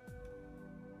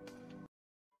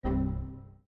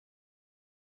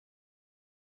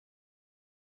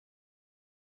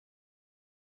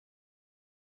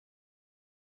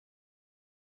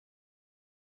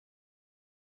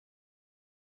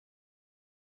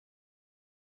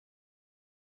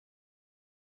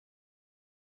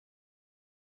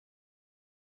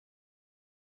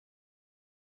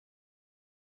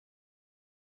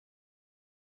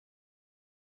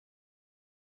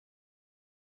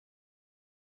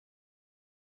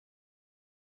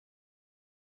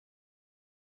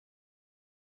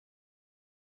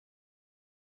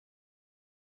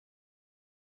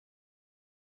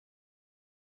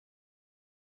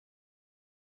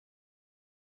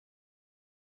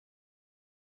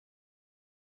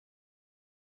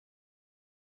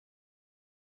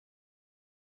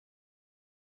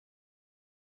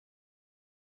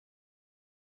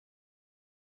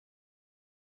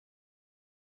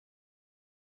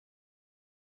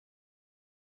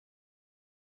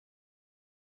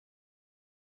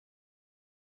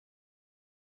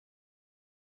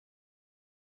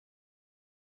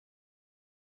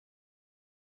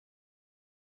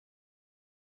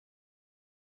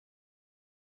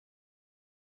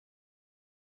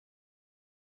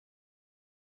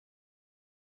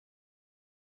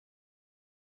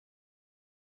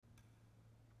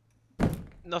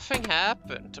 Nothing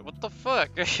happened. What the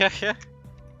fuck?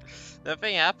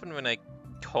 Nothing happened when I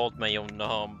called my own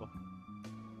number.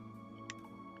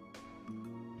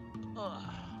 Ugh.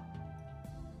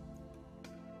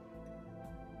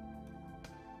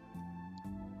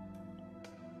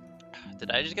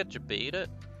 Did I just get debated?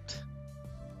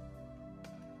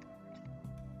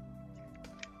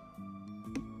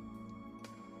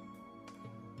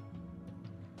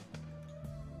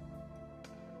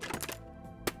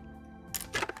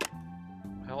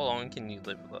 How long can you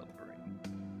live without a brain?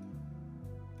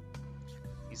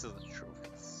 These are the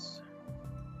trophies.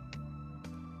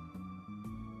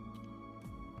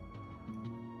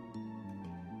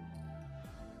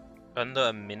 Under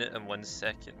a minute and 1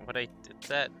 second. What, I did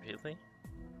that? Really?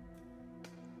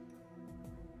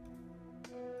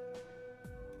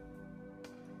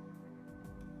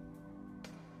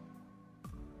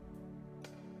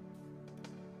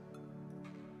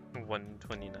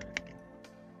 $129.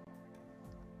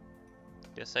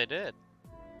 Yes, I did.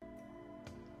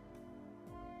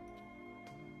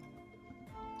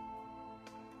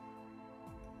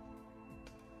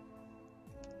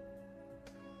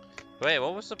 Wait,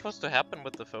 what was supposed to happen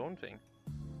with the phone thing?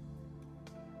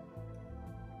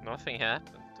 Nothing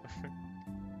happened.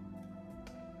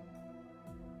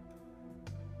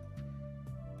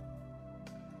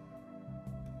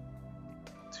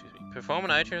 Excuse me. Perform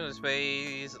an item in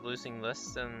space losing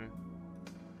less than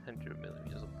 100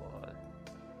 millimeters of blood.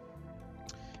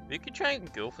 We could try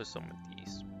and go for some of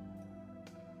these.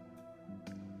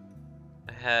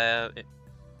 I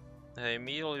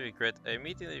immediately regret the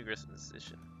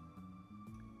decision.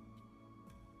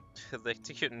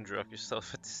 Electrocute and drug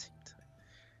yourself at the same time.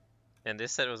 And they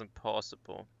said it was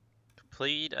impossible.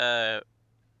 Complete a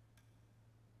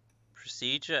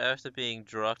procedure after being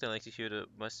drugged and electrocuted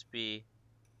must be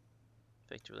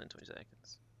effective within 20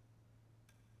 seconds.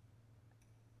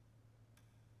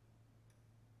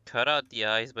 Cut out the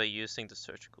eyes by using the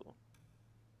surgical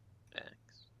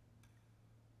axe.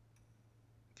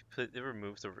 Completely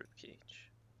remove the ribcage.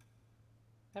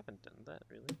 I haven't done that,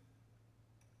 really.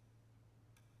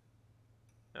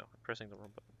 No, I'm pressing the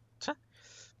wrong button.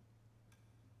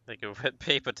 Like a wet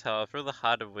paper towel, throw the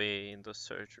heart away into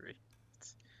surgery.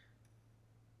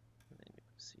 Menu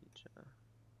procedure.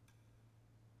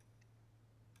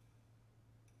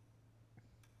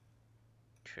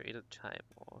 Create a time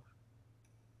warp.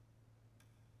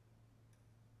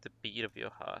 The beat of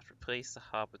your heart. Replace the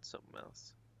heart with something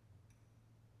else.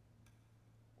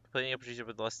 Completing a procedure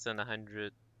with less than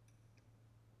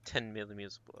 110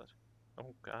 millimeters of blood.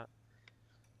 Oh god.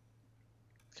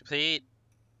 Complete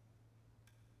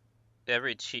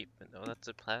every achievement. Oh, that's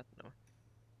a platinum.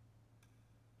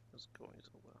 It's going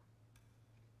so well.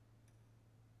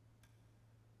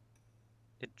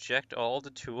 Eject all the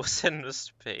tools into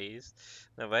space.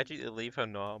 Now why did you leave her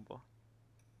normal?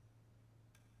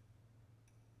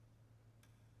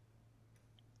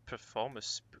 Perform a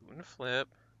spoon flip.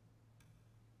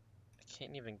 I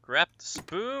can't even grab the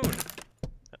spoon! Oh,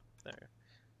 there.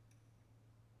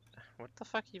 What the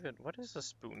fuck even? What is a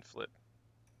spoon flip?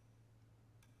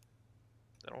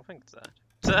 I don't think it's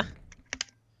that.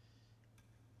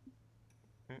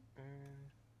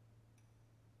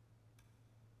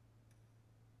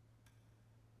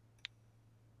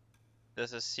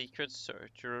 There's a secret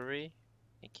surgery.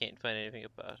 I can't find anything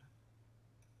about it.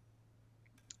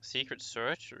 Secret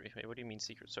surgery? Wait, what do you mean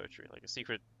secret surgery? Like a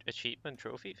secret achievement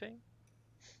trophy thing?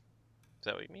 Is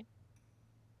that what you mean?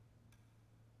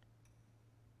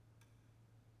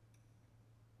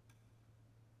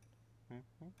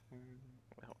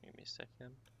 Well, give me a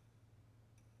second.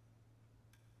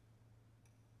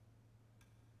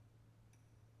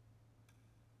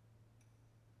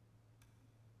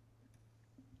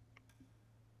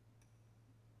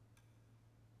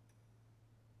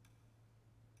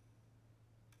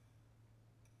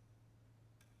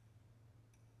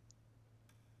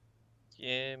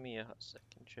 Give me a hot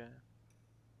second, chat.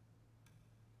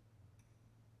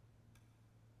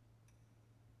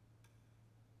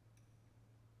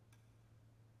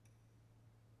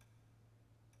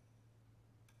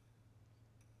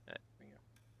 There we go.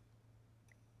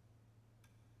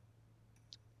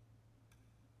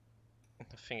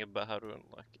 Nothing about how to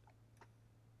unlock it.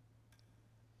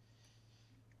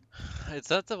 It's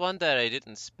not the one that I did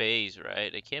in space,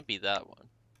 right? It can't be that one.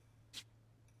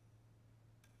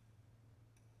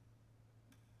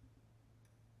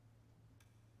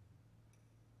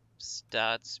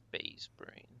 Start space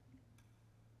brain.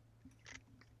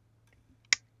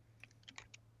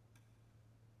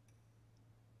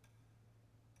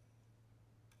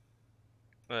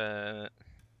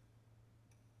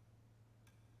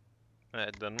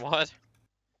 Done what?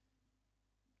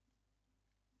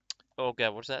 Oh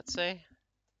god, what does that say?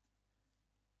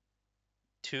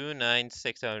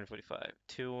 29645.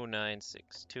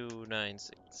 296.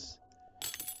 296.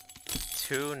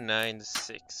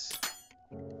 296.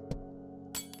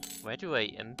 Where do I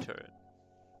enter it?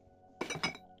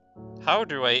 How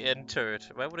do I enter it?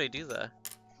 Why would I do that?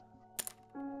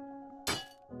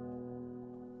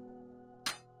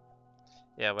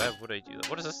 Yeah, why would I do that?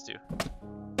 What does this do?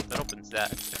 That opens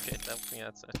that. Okay, that opens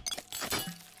that side.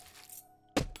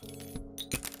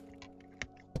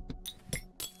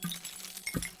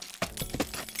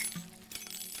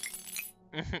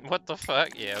 What the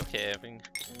fuck? Yeah, okay, I mean,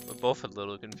 we're both a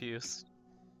little confused.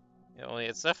 Yeah, only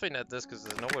it's definitely not this because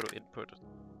there's nowhere to input it.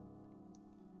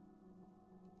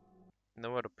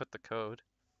 Nowhere to put the code.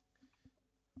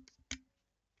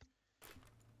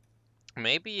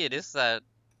 Maybe it is that...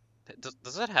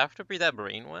 Does it have to be that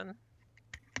brain one?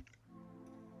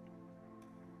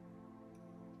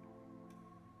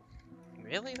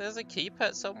 Really? There's a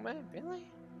keypad somewhere?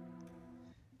 Really?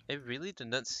 I really did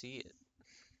not see it.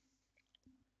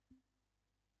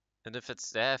 And if it's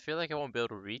there, I feel like I won't be able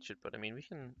to reach it, but I mean, we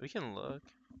can look.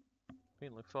 We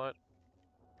can look for it.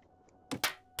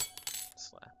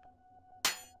 Slap.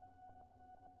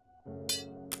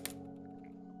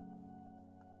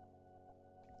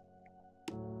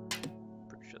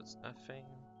 Pretty sure it's nothing.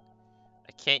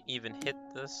 I can't even hit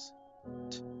this.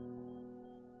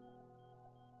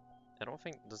 I don't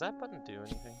think... Does that button do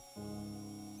anything?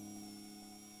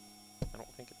 I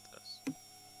don't think it does.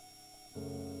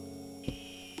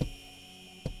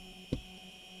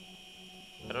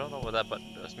 I don't know what that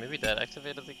button does. Maybe that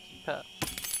activated the keypad.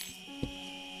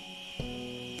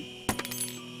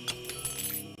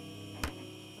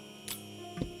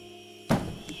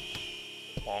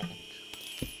 Bonk.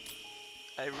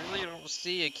 I really don't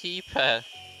see a keypad.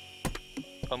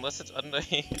 Unless it's under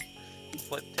a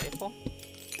flip table.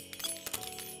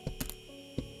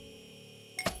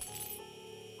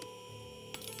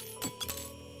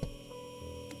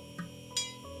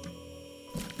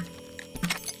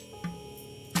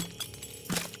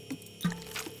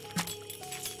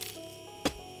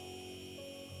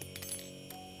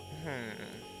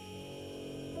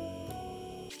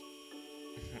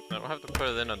 I don't have to put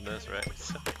it in on this, right?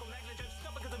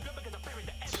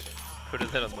 Put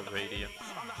it in on the radio.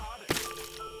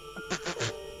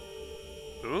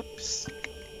 Oops.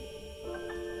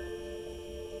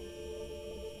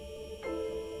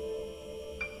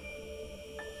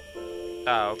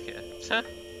 Ah, okay.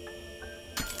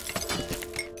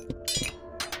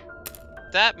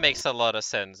 That makes a lot of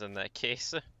sense in that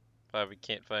case. Why we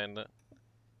can't find it.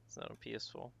 It's not on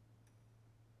PS4.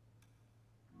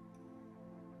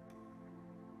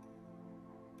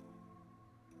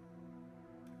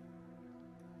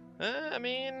 I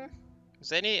mean, is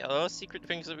there any other secret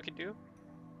things that we could do?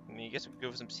 I mean, I guess we could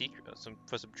go for some secret,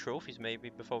 for some trophies maybe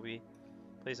before we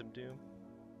play some Doom.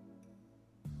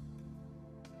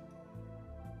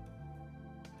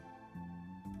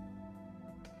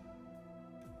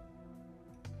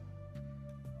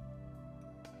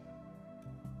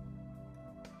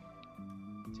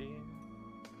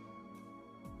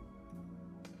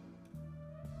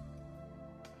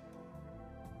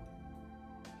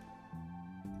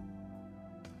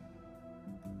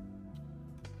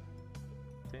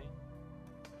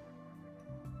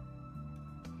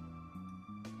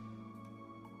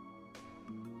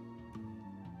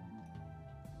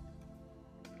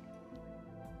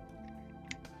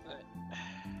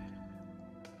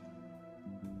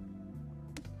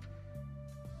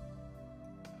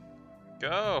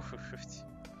 Go! Okay,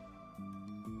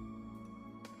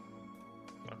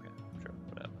 sure,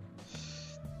 whatever.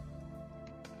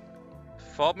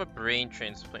 Form a brain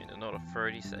transplant in another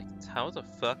 30 seconds. How the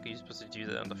fuck are you supposed to do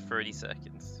that under 30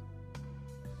 seconds?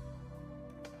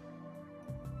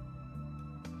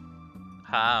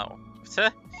 How?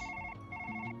 I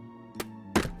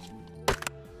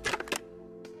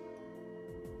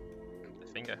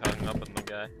think I hung up on the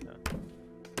guy. No.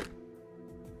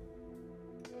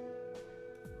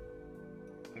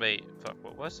 Wait, fuck,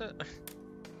 what was it?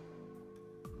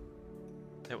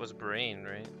 It was brain,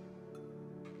 right?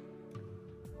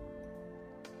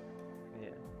 Yeah.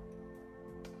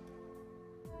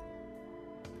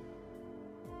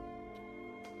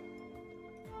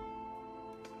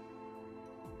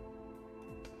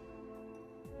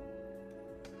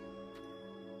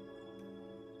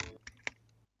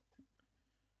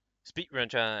 Speedrun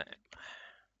time.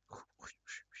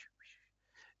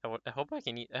 I hope I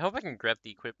can eat. I hope I can grab the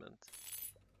equipment.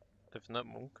 If not,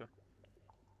 Monka.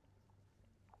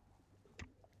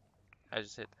 I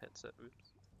just hit the headset.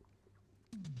 Oops.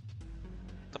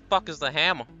 The fuck is the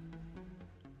hammer?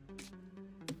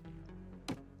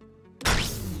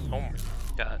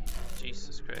 God,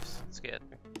 Jesus Christ, it scared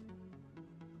me.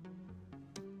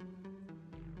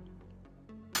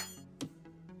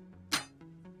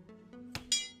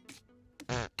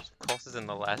 Of course, it's in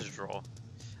the last drawer.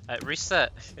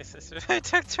 Reset. It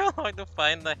took too long to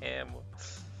find the hammer.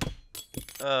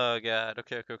 Oh God.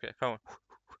 Okay, come on.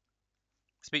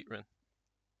 Speedrun.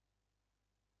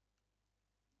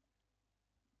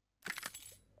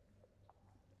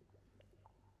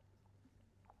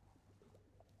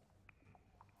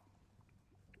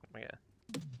 Oh my God.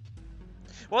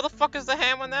 What the fuck is the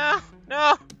hammer now?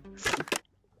 No!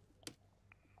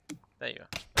 There you go.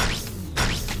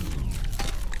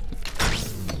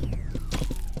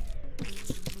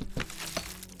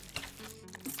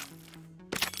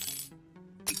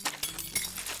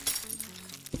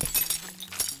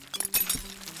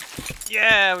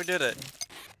 Yeah, we did it!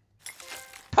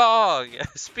 Pog!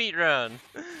 Speedrun!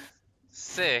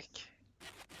 Sick.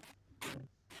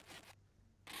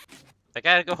 I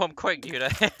gotta go home quick, dude.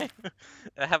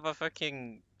 I have a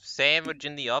fucking sandwich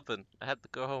in the oven. I have to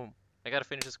go home. I gotta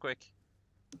finish this quick.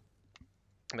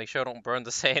 Make sure I don't burn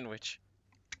the sandwich.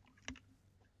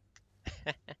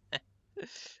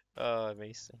 Oh,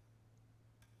 amazing.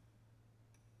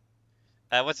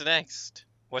 What's next?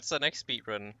 What's the next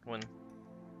speedrun one?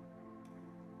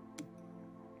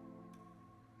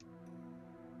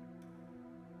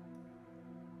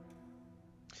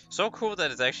 So cool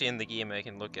that it's actually in the game. I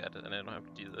can look at it and I don't have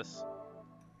to do this.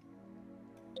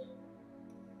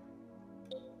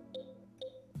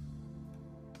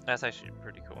 That's actually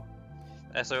pretty cool.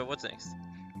 So what's next?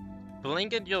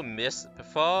 Blink and you'll miss.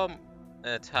 Perform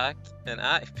an attack. An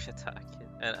eye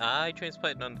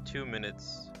transplant in under 2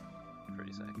 minutes.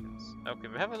 30 seconds. Okay,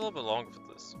 we have a little bit longer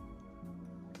for this.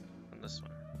 On this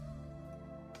one.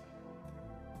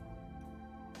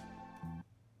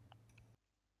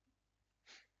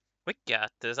 We got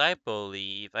this, I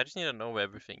believe. I just need to know where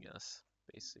everything is,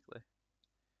 basically.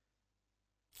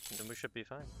 And then we should be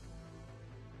fine.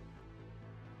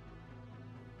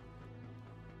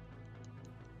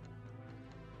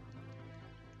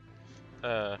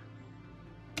 Do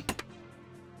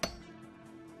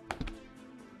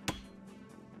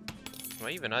I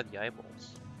even add the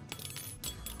eyeballs?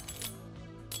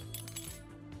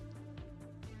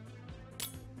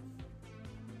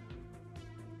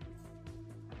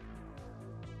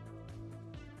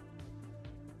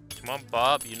 Come on,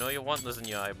 Bob, you know you want this in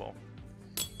your eyeball.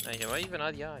 Hey, you might even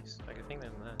add the eyes. I can think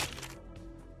of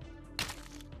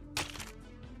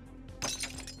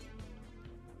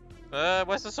that.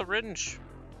 Where's the syringe?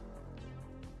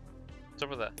 It's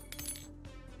over there.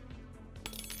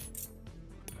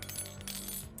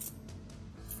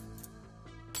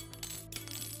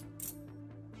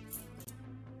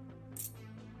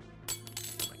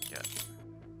 Oh my God.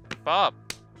 Bob!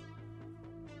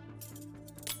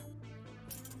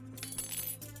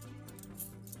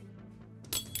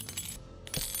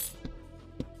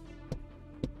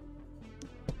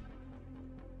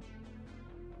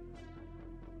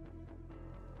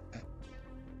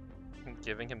 I'm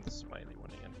giving him the smiley one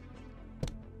again.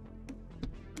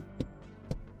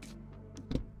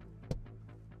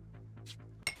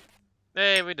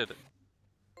 Hey, we did it.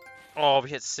 Oh, we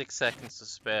had 6 seconds to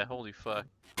spare. Holy fuck.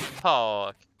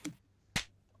 Fuck.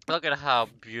 Look at how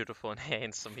beautiful and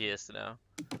handsome he is now.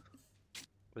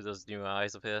 With those new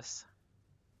eyes of his.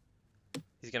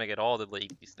 He's gonna get all the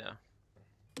ladies now.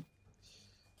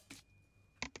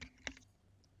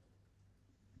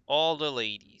 All the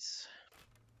ladies.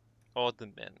 Or the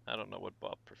men. I don't know what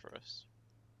Bob prefers.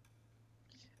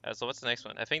 So what's the next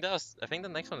one? I think the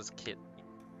next one is Kid.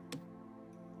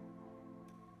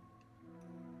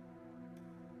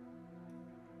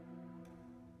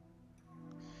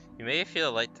 You may feel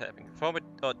a light tapping. Perform with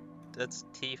that's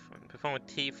teeth. Perform a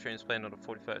teeth transplant under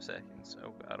 45 seconds.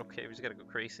 Oh God, okay, we just gotta go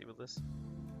crazy with this.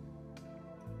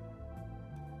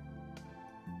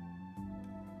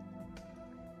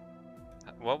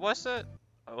 What was it?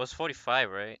 It was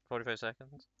 45, right? 45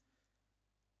 seconds?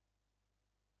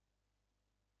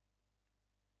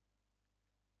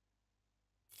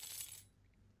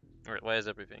 Alright, why is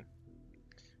everything?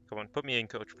 Come on, put me in,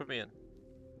 coach, put me in.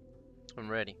 I'm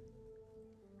ready.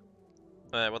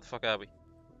 What the fuck are we?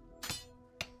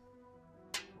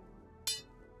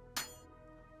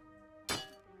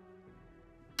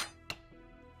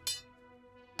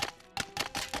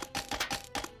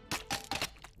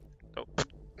 Oh.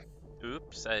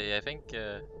 Oops, I think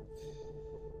the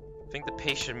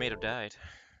patient may have died.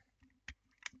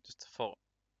 Just a thought.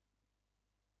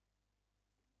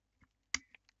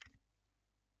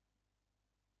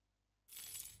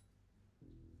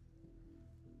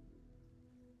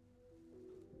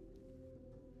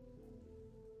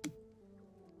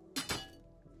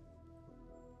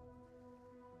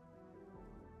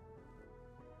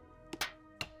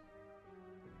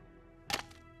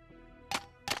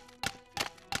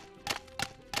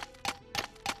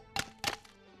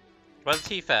 Where's the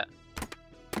teeth at?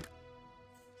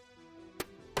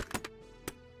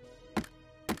 Oh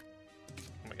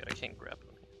my god, I can't grab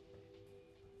them.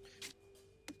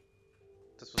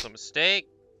 This was a mistake.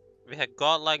 We had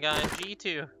godlike ING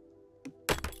too.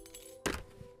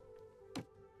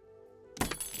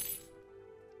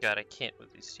 God, I can't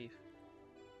with these teeth.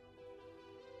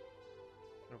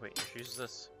 Oh wait, just use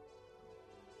this.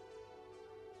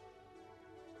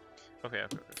 Okay.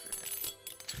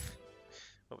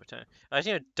 Over time. I just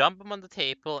need to dump them on the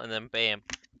table and then bam,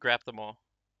 grab them all.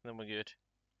 Then we're good.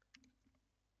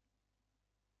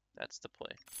 That's the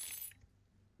play.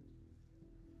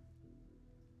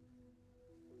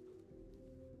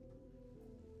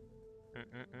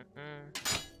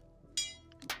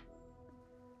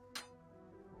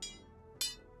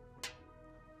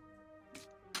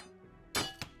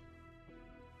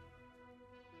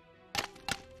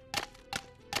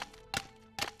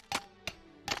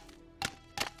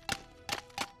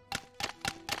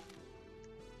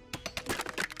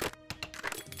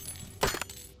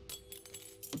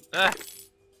 Ah!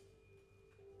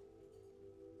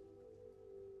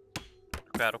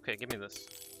 Bad, okay, give me this.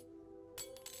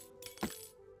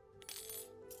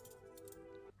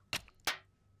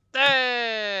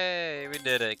 Hey! We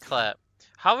did it, clap.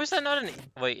 How is that not an...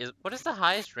 Wait, what is the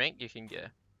highest rank you can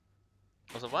get?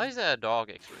 Also, why is that a dog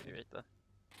X-ray right there?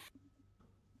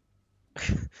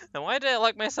 And why did I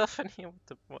lock myself in here?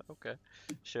 What? Okay,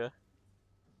 sure.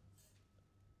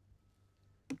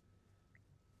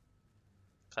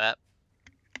 Clap.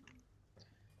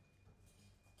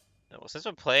 Yeah, well, since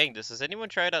we're playing this, has anyone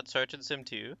tried out Search and Sim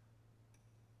 2?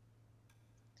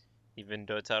 Even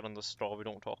though it's out on the store we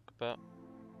don't talk about.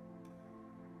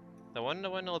 I wonder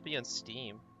when it'll be on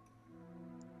Steam.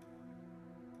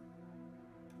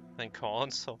 And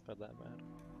console for that matter.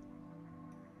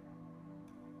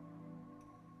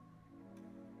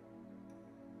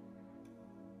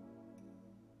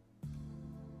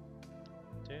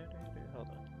 Hold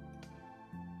on.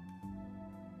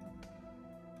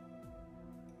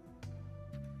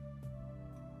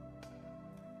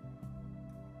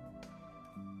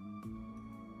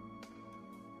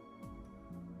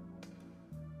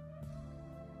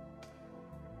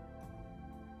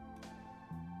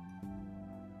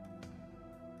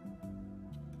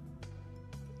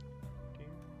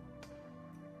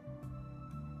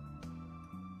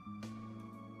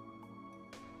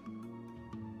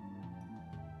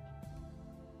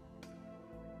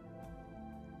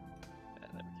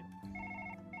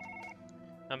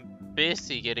 I'm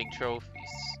busy getting trophies.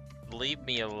 Leave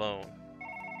me alone.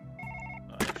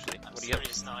 Oh, actually, what do you have?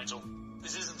 Serious, Nigel.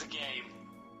 This isn't the game.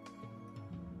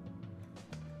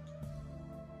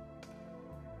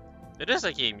 It is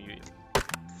a game, you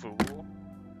fool.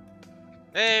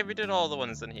 Hey, we did all the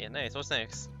ones in here. Nice, what's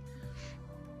next?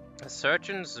 A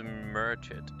surgeon's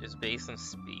method is based on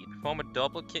speed. Perform a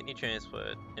double kidney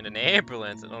transplant in an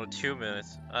ambulance in under 2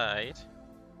 minutes. Alright.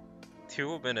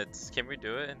 2 minutes. Can we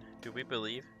do it? Do we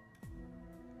believe?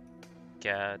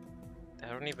 God. I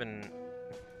don't even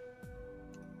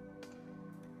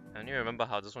remember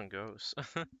how this one goes.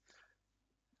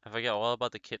 I forget all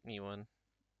about the kidney one.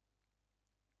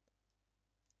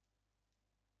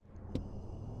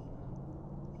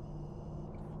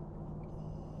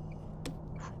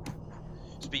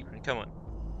 Speedrun, come on.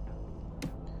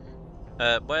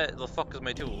 Where the fuck is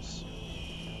my tools?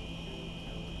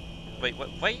 Wait, what?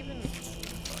 Why even?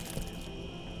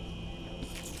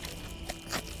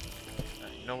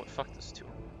 You know what? Fuck this tool.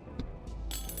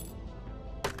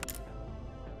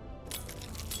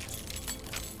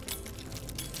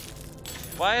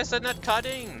 Why is that not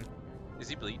cutting? Is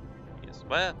he bleeding? Yes.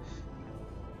 Where?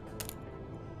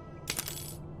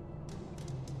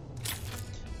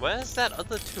 Where's that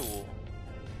other tool?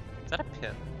 Is that a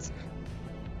pin?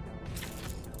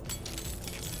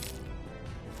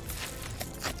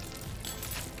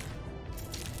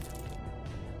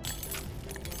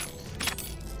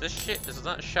 This shit is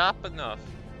not sharp enough.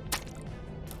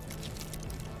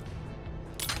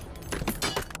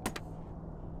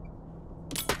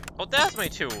 Oh, that's my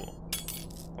tool.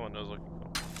 Oh, no, I was looking for.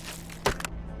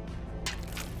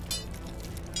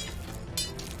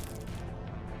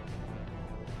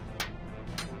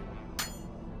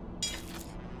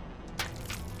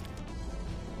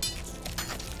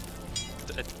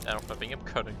 I don't know, I think I'm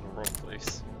cutting the wrong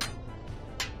place.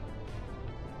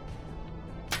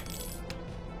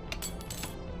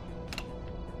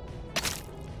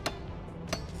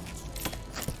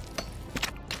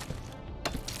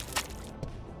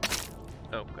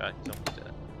 Oh god, he's almost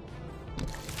dead.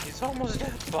 He's almost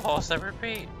dead, boss, I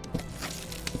repeat.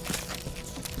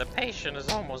 The patient is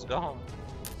almost gone.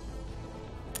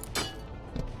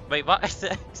 Wait, what?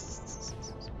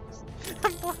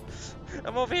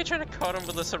 I'm over here trying to cut him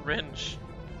with a syringe.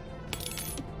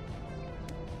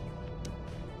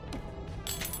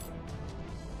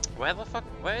 Where the fuck?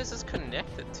 Where is this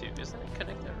connected to? Isn't it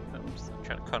connected? I'm just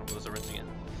trying to cut him with a syringe again.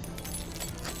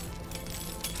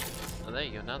 Oh, there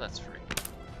you go. Now that's free.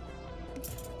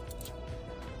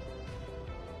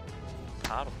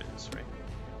 Part of it is free.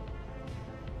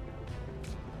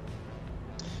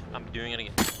 I'm doing it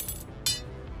again.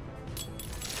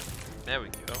 There we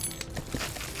go.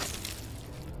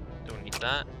 Don't need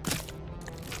that.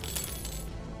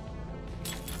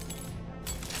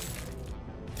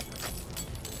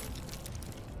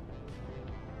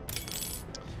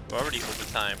 We're already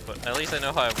over time, but at least I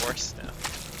know how it works now.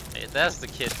 Hey, that's the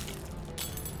kid.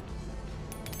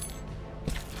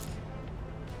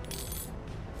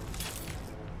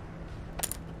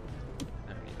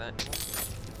 I don't need that anymore.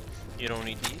 You don't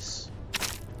need these.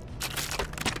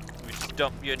 We just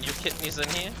dump your new kidneys in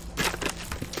here.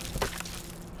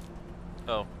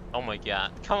 Oh, oh my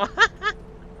god. Come on!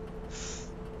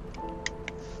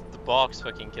 The box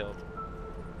fucking killed.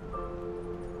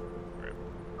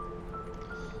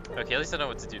 Okay, at least I know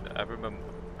what to do now. I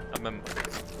remember.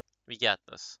 We got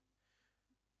this.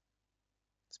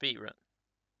 Speed run.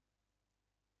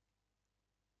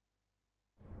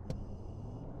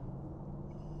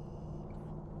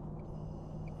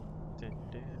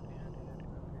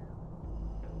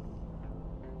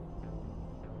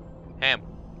 Ham.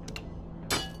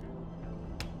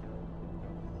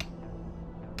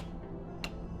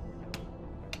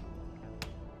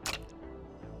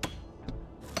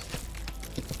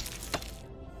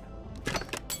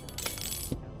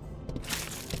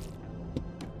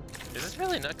 Is this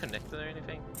really not connected or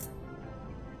anything?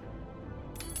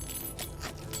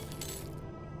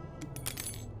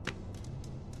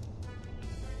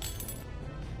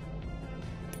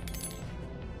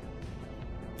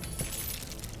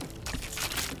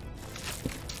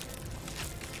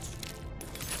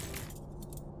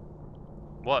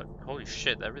 What? Holy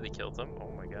shit, that really killed him?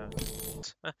 Oh my god.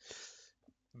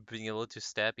 Being a little too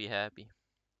stabby happy.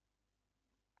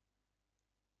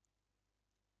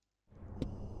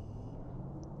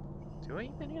 Do I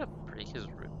even need to break his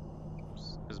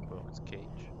ribs? His bones cage?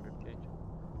 Rib cage?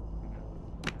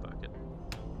 Fuck it.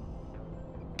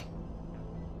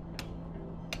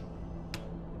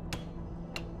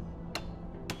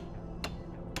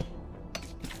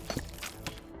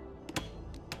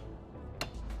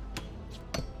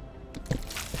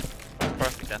 Oh,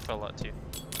 perfect, that fell out too.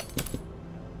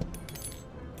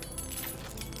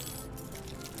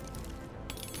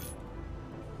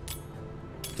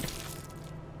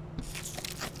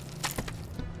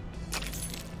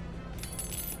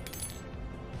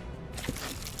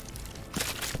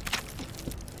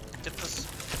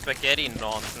 Spaghetti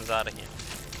nonsense out of here.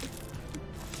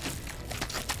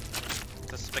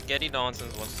 The spaghetti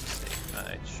nonsense wants to stay.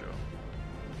 Alright, sure.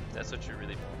 That's what you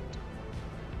really want.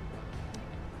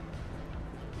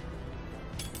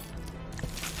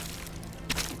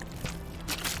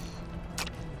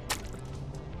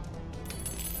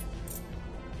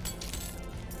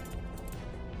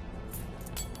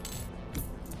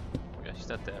 Oh gosh, is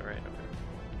that there, right? Okay.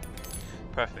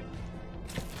 Perfect.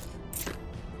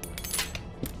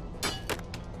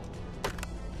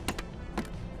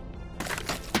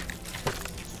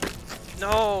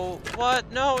 No!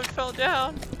 What? No, it fell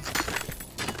down!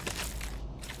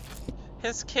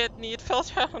 His kidney, it fell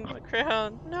down on the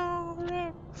ground. No,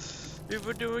 no! We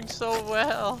were doing so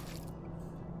well!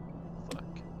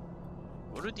 Fuck.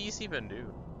 What do these even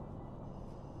do?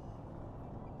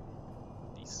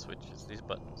 These switches, these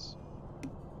buttons.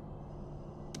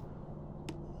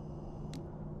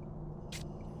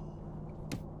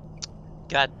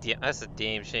 God damn, that's a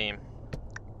damn shame.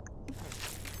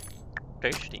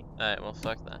 Tasty. Alright, well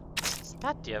fuck that.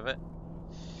 God damn it.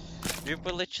 We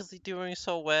were literally doing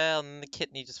so well and the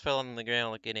kidney just fell on the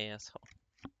ground like an asshole.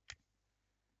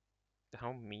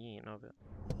 How mean of it.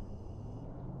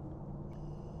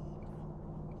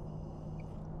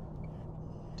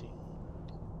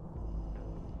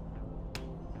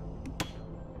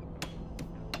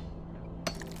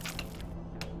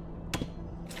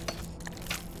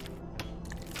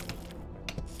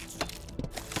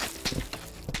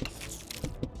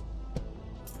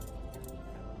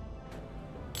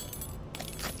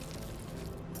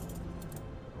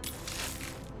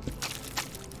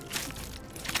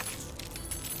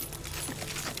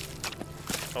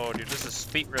 Oh dude, this is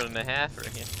speedrun and a half right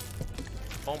here.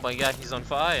 Oh my god, he's on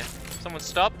fire. Someone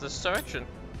stop this searching.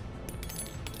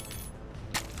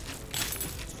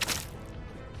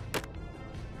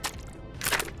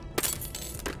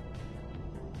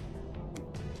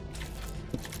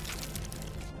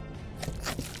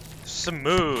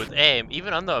 Smooth aim,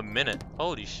 even under a minute.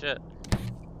 Holy shit.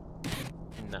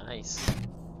 Nice.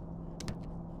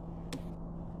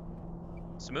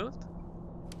 Smooth?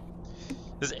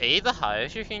 Is A the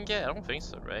highest you can get? I don't think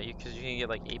so, right? Because you can get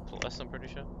like A+, I'm pretty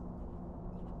sure.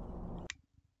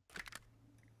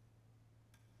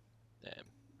 Damn.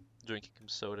 Drinking some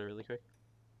soda really quick.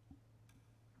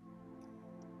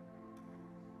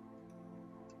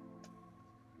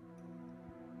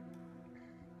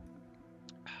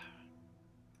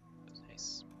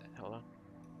 Nice. Hold on.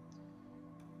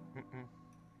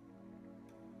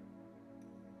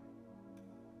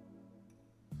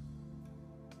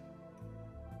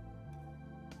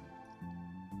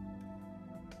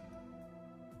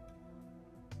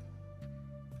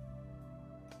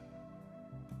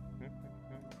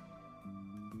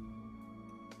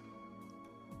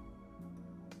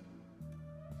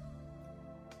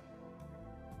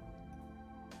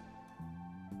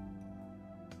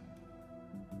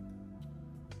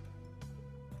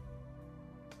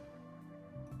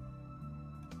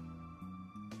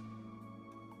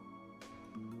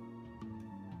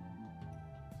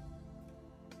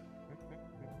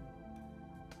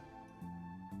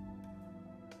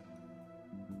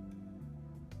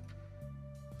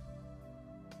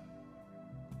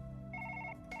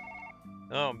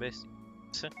 Oh, basically.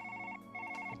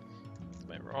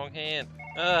 My wrong hand.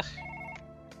 Ugh.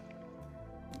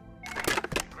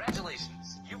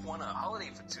 Congratulations, you've won a holiday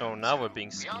for two. Oh, now we're being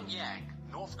Pyongyang,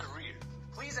 North Korea.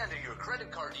 Please enter your credit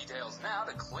card details now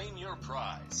to claim your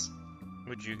prize.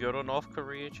 Would you go to North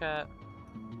Korea, chat?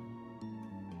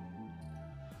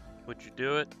 Would you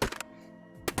do it?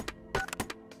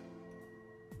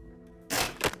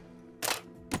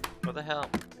 What the hell?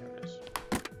 There it is.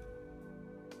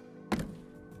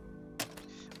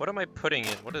 What am I putting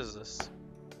in? What is this?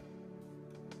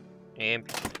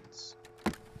 Ambulance.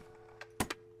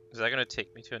 Is that gonna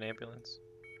take me to an ambulance?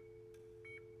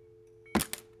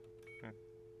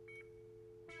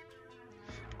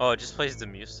 Oh, it just plays the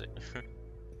music.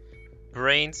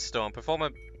 Brainstorm. Perform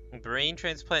a brain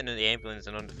transplant in the ambulance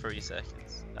in under 30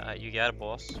 seconds. You got it,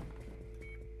 boss.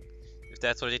 If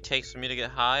that's what it takes for me to get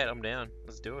high, I'm down.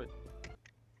 Let's do it.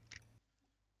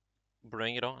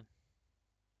 Bring it on.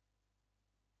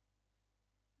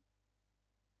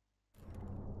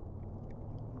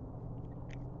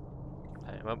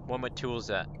 Where my tools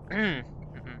at?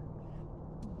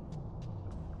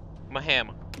 My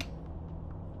hammer.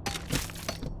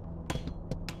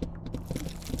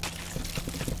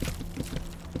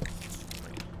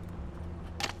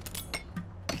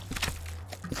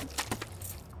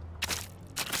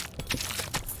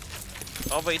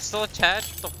 Oh, but it's still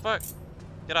attached? What the fuck?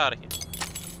 Get out of here.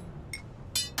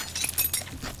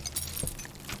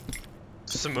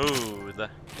 Smooth.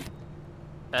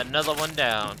 Another one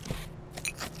down.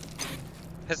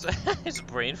 His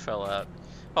brain fell out.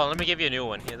 Oh, let me give you a new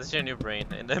one. Here, this is your new brain.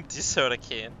 An empty soda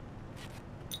can.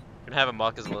 You can have a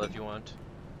mock as well if you want.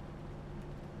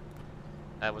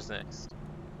 That was next.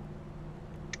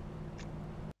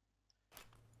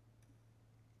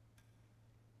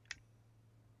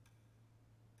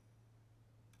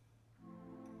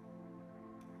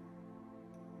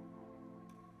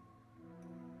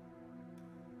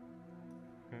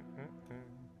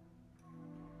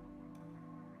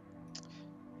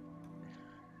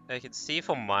 I can see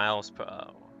for miles per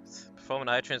hour. Perform an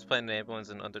eye transplant in an ambulance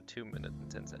in under 2 minutes and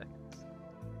 10 seconds.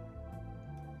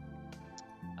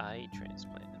 Eye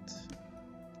transplant.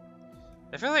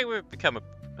 I feel like we've become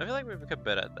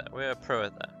better at that. We're a pro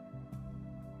at that.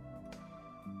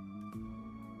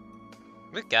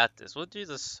 We got this. We'll do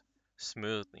this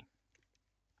smoothly.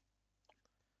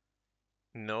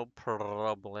 No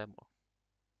problemo.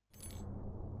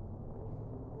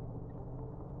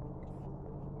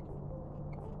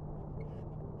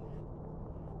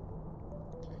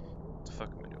 What the fuck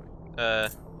am I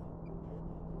doing?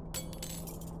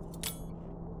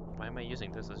 Why am I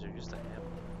using this as just a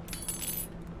hammer?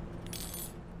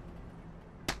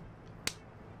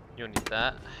 You don't need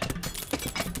that.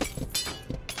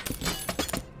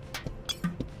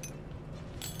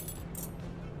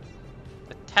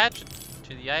 Attach it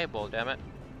to the eyeball, damn it.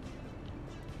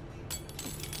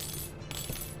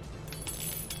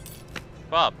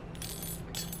 Bob.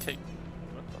 Take.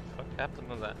 What the fuck happened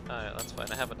to that? Alright, that's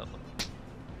fine. I have another one.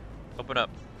 Open up.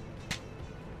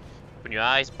 Open your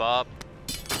eyes, Bob.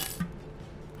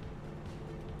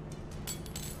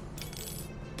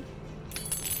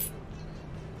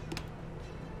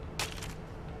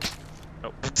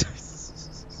 Oh.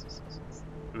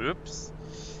 Oops.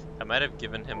 I might have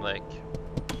given him like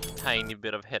a tiny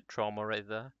bit of head trauma right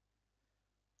there.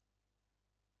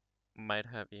 Might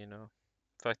have, you know.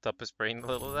 Fucked up his brain a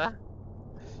little there.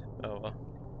 Oh well.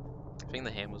 I think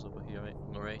the ham was over here, right?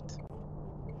 On the right.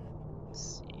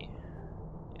 Let's see.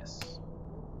 Yes.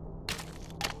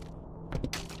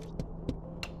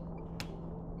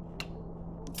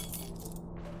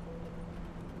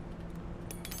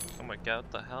 Oh my god,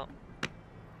 what the hell?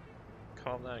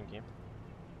 Calm down, game.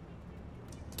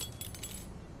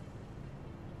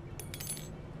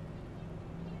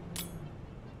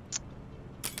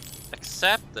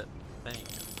 Accept it. There you go.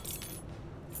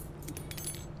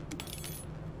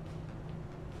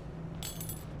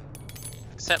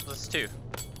 Accept this too.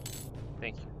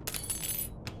 Thank you.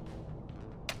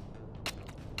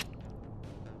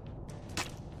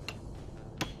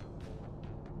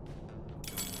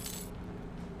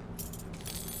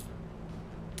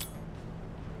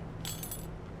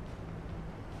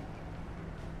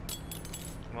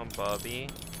 Come on, Bobby.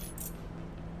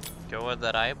 Go with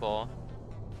that eyeball.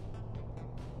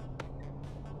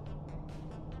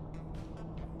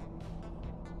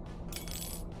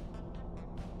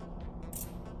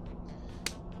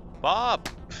 Bob!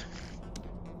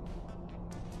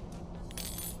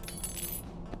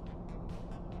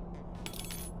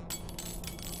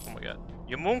 Oh my god.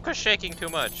 Your moon's shaking too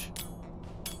much.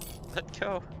 Let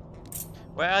go.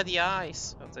 Where are the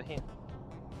eyes? Oh, they're here.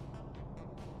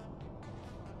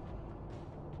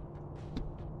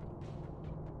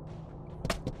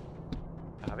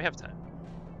 Ah, we have time.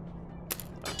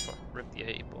 Oh fuck, rip the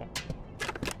able.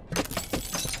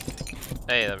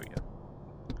 Hey, there we go.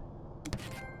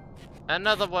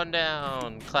 Another one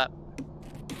down! Clap.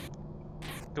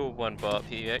 Good one, Bob.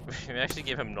 We actually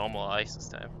gave him normal eyes this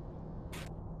time.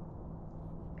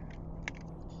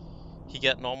 He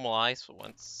got normal eyes for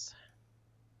once.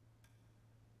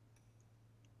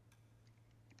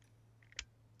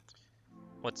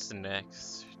 What's the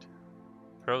next?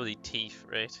 Probably teeth,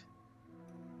 right?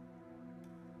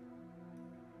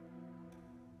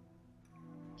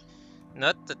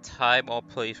 Not the time or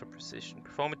place for precision.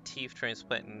 Perform a teeth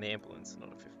transplant in an ambulance in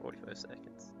under 45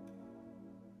 seconds.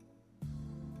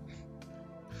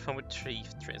 Perform a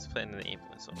teeth transplant in an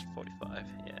ambulance in under 45,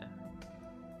 yeah.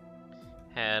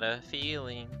 Had a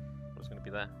feeling. What was gonna be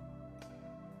that?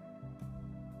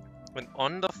 When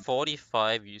under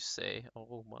 45 you say,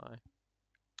 oh my.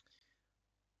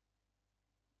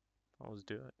 Let's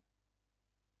do it.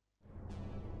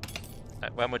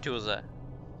 Alright, where my tools at?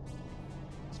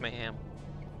 It's my ham.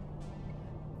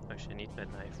 Actually, I need my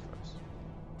knife first.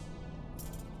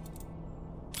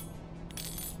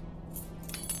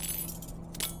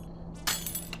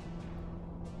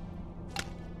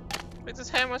 Wait, this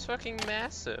hammer's fucking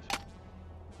massive.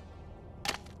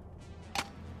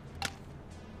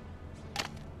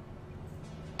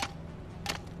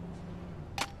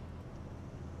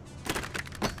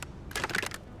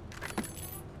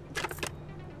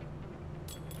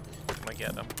 Oh my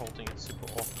god, I'm holding it super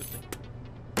awkwardly.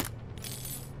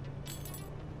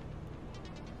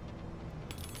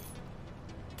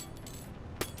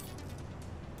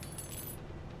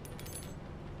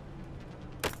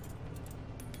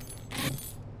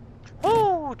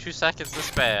 Woo! 2 seconds to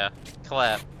spare.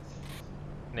 Clap.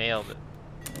 Nailed it.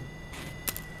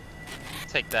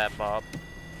 Take that, Bob.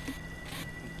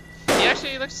 He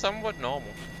actually looks somewhat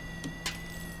normal.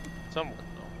 Somewhat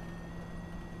normal.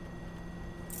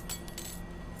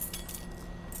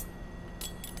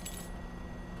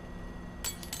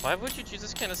 Why would you do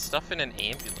this kind of stuff in an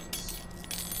ambulance?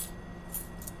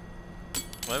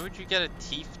 Why would you get a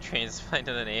teeth transplant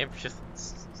in an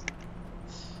ambulance?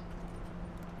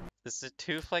 Is the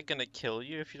tooth like gonna kill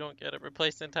you if you don't get it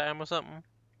replaced in time or something?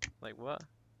 Like what?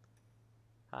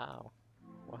 How?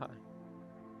 Why?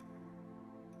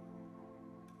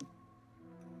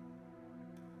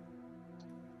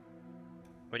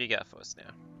 What do you got for us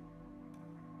now?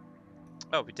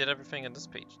 Oh, we did everything on this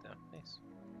page now. Nice.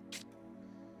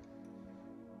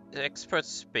 Expert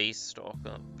space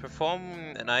stalker. Perform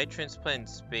an eye transplant in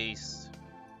space.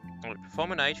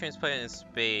 Perform an eye transplant in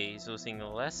space using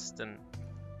less than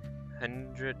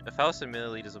 1,000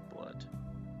 milliliters of blood.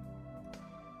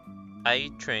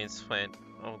 Eye transplant.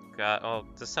 Oh god. Oh,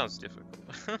 this sounds difficult.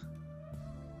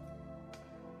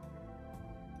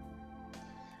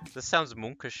 This sounds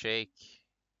Munka shake.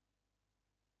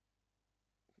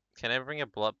 Can I bring a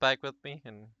blood bag with me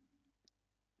and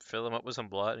fill him up with some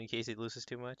blood in case he loses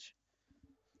too much?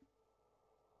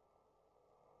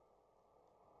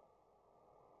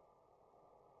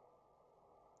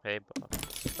 Hey, Bob.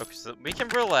 Okay, so we can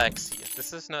relax here.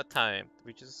 This is not time.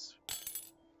 We just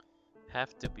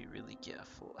have to be really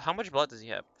careful. How much blood does he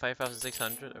have?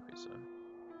 5,600? Okay, so...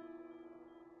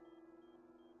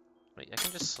 Wait, I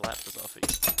can just slap this off of you.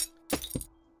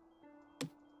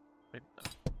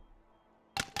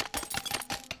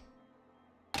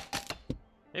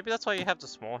 Maybe that's why you have the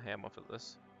small hammer for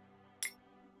this.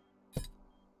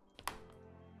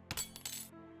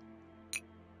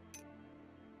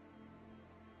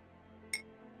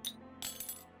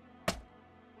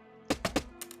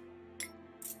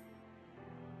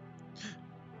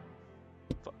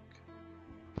 Fuck.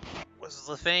 What's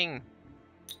the thing?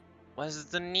 Where's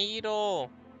the needle?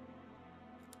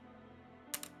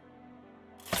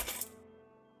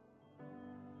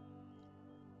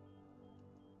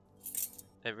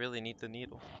 I really need the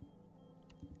needle.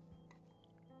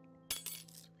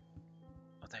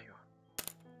 Oh, there you are.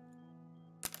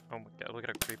 Oh my god, look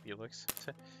at how creepy it looks.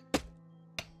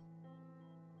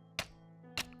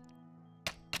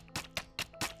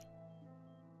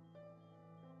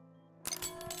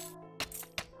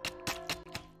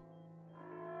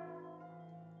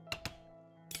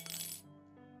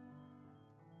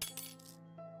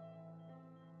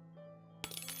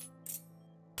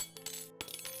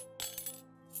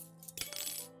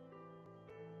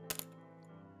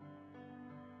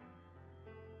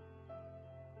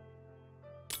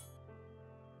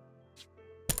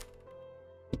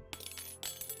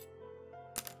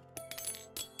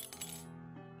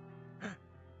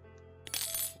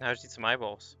 Now I just need some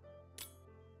eyeballs.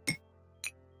 Oh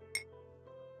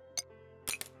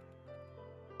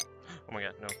my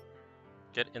god, no.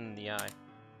 Get in the eye.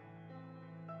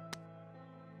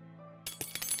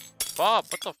 Bob,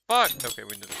 what the fuck? Okay,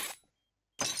 we did it.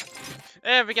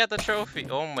 Hey, we got the trophy!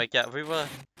 Oh my god, we were...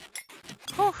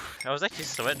 Whew, I was actually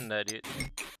sweating that, dude.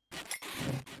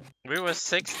 We were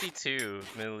 62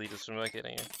 milliliters from not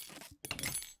getting it.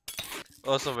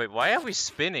 Also, wait, why are we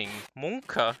spinning?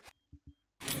 Monka?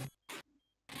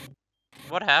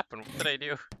 What happened? What did I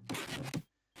do?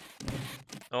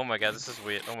 Oh my god, this is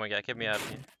weird. Oh my god, get me out of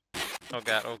here. Oh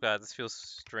god, this feels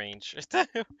strange.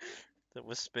 That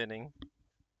was spinning.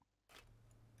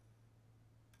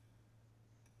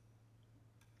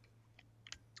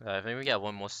 I think we got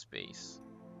one more space.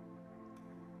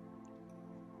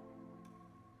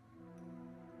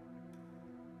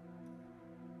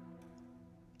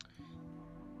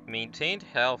 Maintained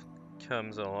health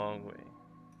comes a long way.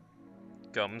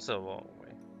 Gums a long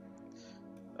way.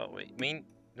 Oh wait,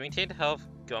 maintained health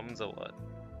gums a lot.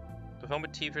 The home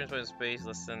with T frames in space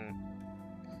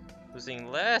losing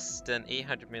less than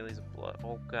 800 milliliters of blood.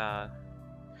 Oh god.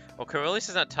 Oh, Corellius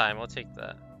is not time. I'll take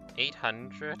that.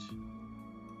 800.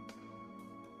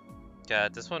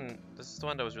 God, this is the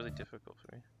one that was really difficult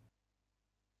for me.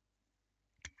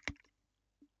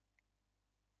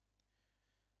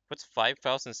 What's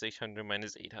 5,600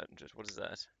 minus 800? What is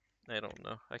that? I don't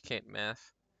know. I can't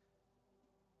math.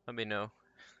 Let me know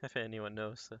if anyone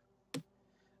knows. So. I'm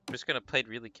just gonna play it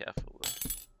really carefully.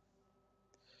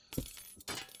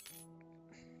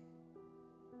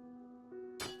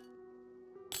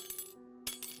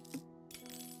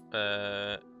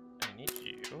 I need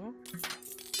you.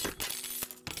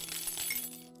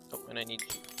 Oh, and I need you.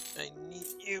 I need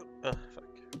you. Oh, fuck.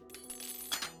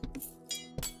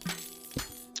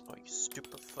 Oh, you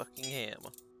stupid fucking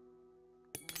hammer.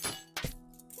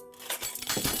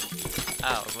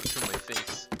 Ow, it went through my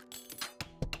face.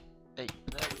 Hey,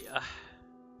 there we are.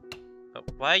 Oh,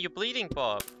 why are you bleeding,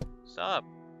 Bob? Stop.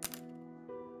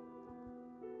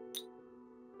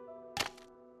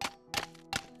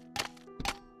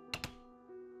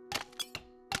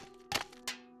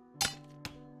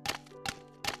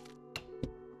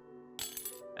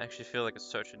 I actually feel like a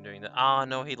surgeon doing that. Oh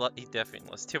no, he definitely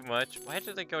lost too much. Why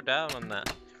did I go down on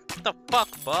that? What the fuck,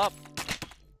 Bob?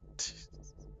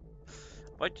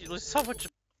 Why'd you lose so much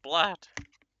blood?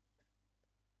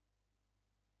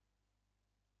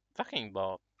 Fucking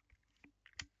Bob.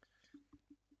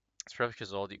 It's probably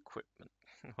because all the equipment,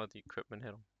 hit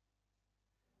him.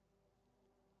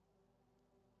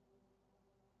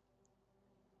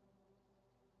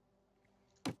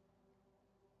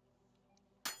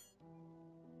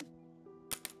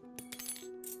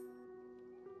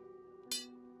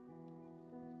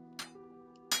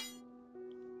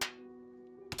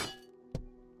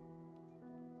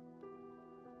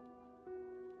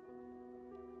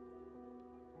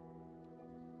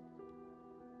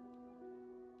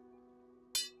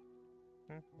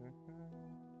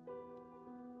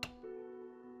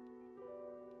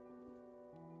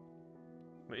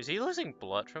 Wait, is he losing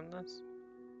blood from this?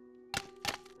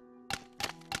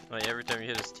 Like every time he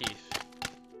hit his teeth.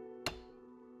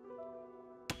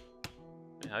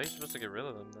 Wait, how are you supposed to get rid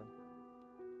of them then?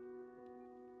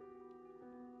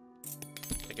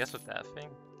 I guess with that thing?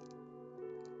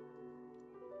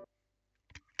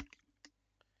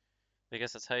 I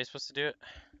guess that's how you're supposed to do it.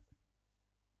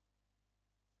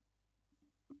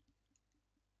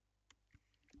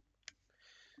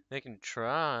 They can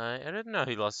try. I didn't know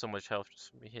he lost so much health just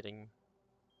from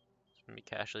me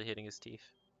casually hitting his teeth.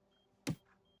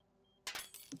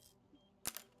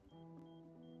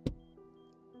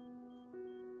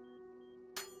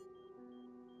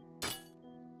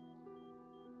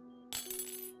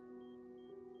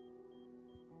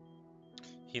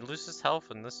 He loses health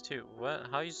in this too. What?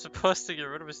 How are you supposed to get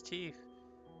rid of his teeth?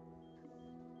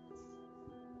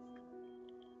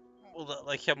 Well, that,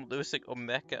 like him losing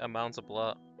omega amounts of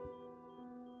blood.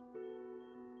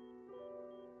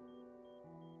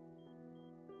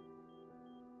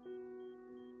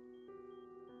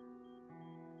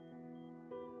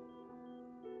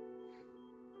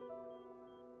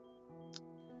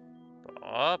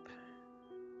 Bob,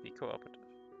 be cooperative.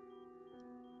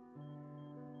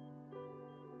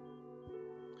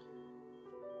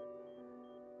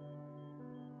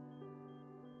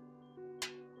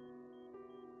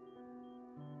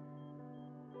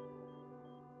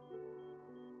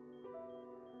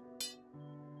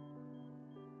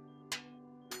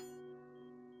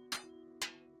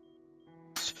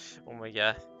 Oh my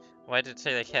god. Why did it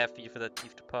say like half feet for that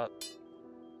teeth to pop?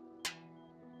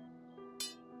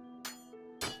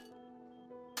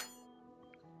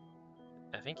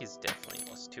 I think he's definitely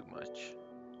lost too much.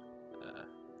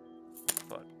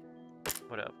 But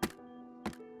whatever.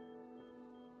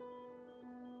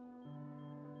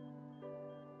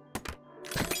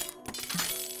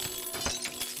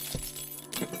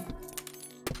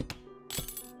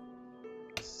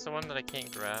 This is the one that I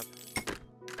can't grab.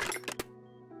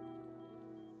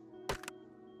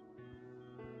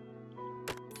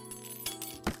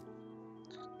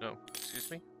 No, excuse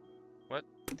me? What?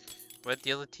 Where'd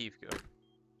the other teeth go?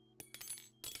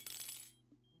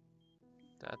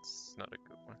 That's not a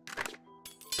good one.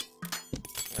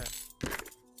 Yeah.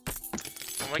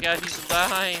 Oh my god, he's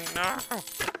lying! No!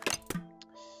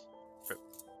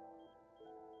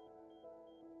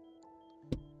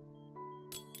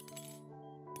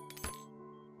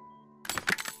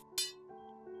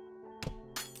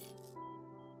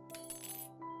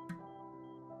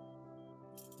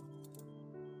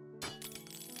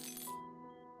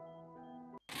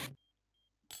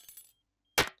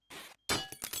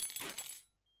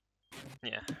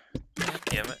 Yeah. God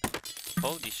damn it.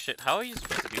 Holy shit, how are you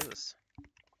supposed to do this?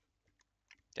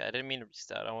 Yeah, I didn't mean to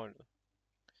restart. I wanted to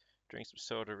drink some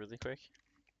soda really quick.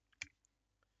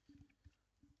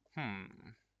 Do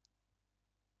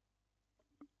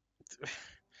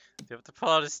you have to pull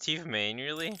out his teeth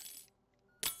manually?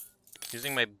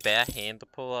 Using my bare hand to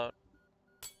pull out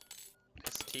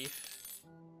his teeth?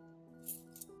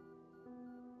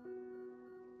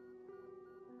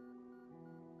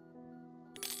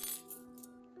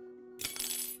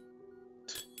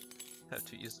 Have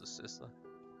to use the sizzler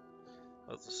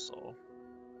of the soul.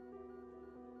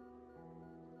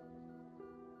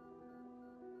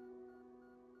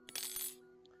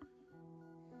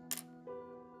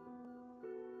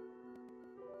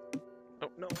 Oh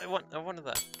no, I wanted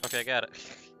that. Okay, I got it.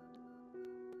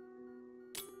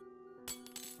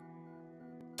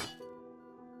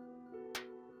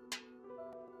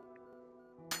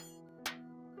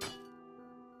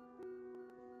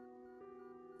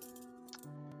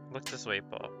 Look this way,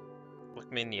 Bob.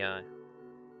 Look me in the eye.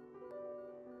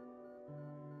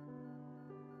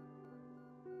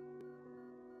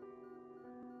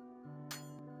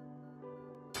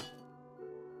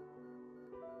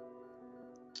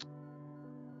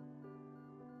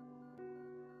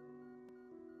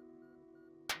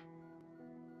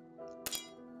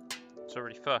 It's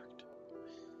already fucked.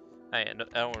 I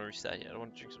don't want to reset yet. I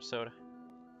want to drink some soda.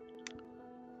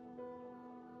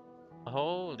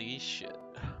 Holy shit.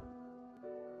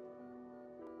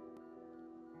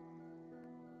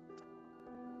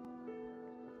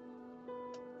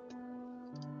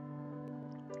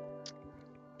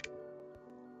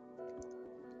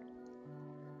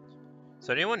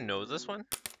 So anyone know this one?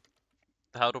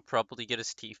 How to properly get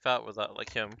his teeth out without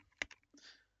like him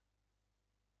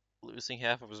losing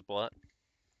half of his blood?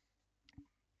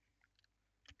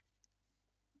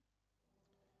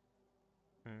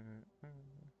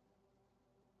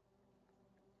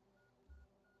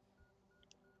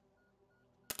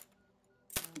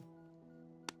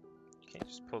 You can't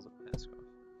just pull the mask off.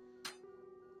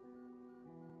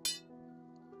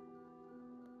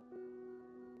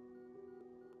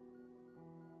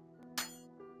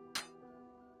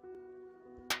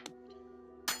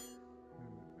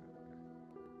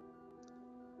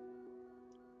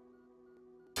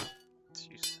 It's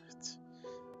useless.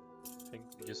 I think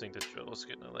using the drill is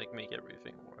gonna like make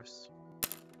everything worse.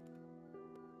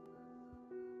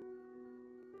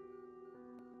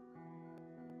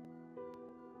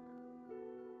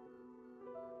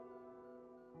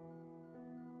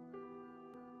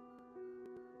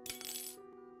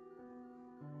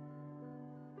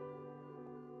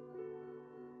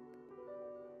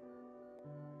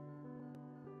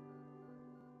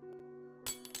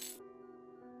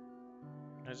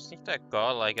 I just need that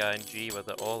godlike RNG where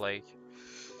they're all like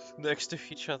next to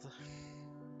each other.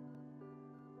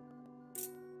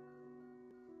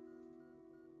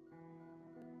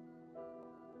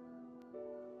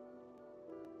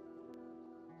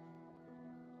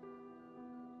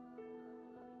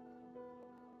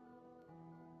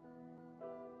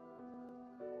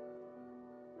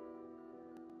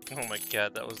 Oh my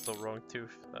god, that was the wrong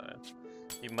tooth.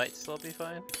 You might still be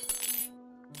fine.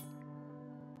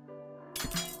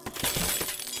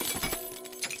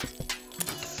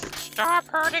 Stop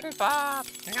hurting Bob!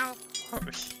 No!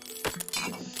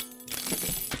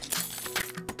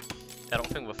 I don't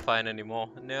think we're fine anymore.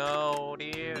 No,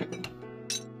 dear.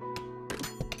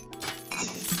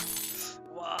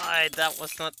 Why? That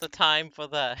was not the time for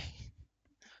that.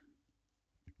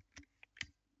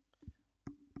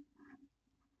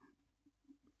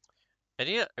 I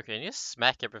need to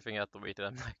smack everything out the way that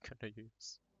I'm not gonna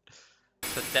use.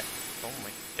 So that, oh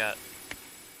my god.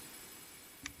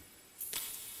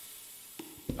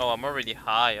 Oh, I'm already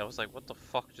high. I was like, what the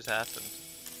fuck just happened?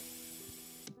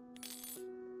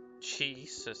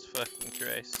 Jesus fucking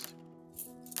Christ.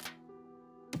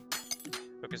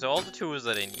 Okay, so all the tools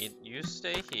that I need. You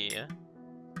stay here.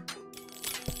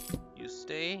 You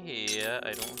stay here.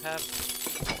 I don't have.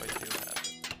 Oh, I do have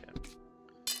it. Okay.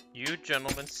 You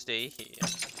gentlemen stay here.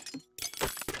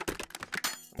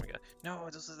 Oh my god. No,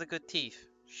 this is the good teeth.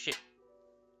 Shit.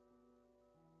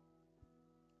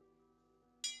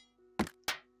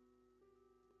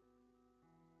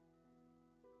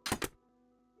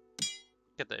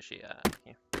 Get that shit out of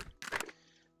here.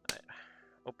 Alright.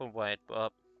 Open wide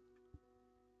up.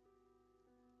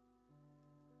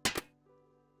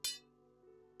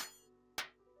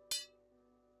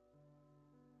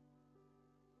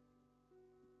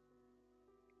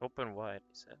 Open wide,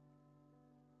 he said.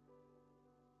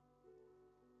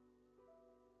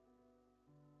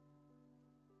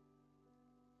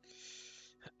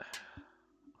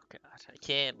 Oh god, I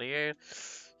can't, dude.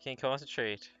 Can't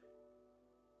concentrate.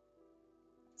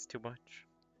 It's too much.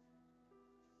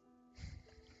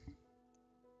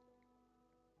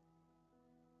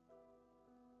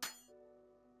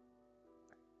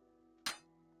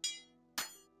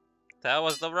 That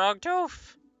was the wrong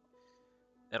tooth!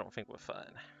 I don't think we're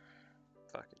fine.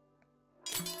 Fuck it.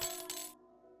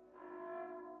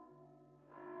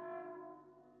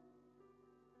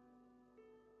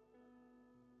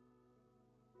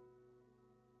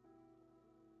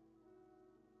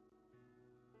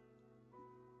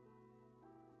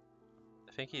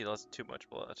 I think he lost too much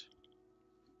blood.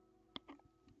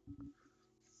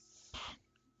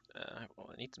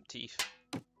 Well, I need some teeth.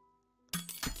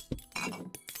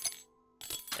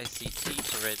 I see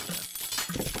teeth right there.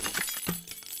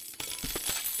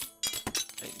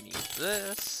 I need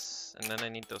this, and then I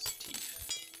need those teeth.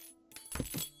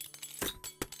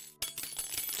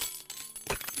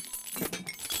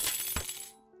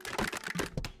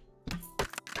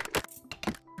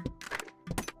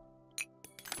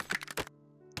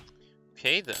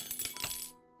 Okay then.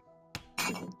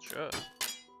 Sure.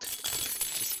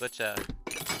 Just glitch out.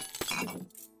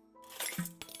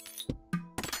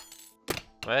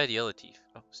 Where are the other teeth?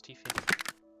 Oh, it's teeth here.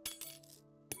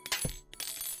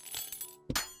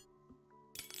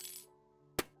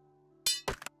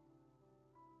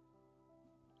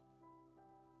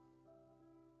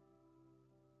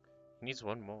 He needs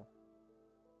one more.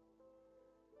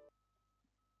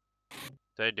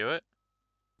 Did I do it?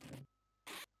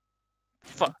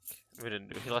 Fuck. We didn't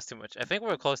do it. He lost too much. I think we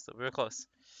were close though. We were close.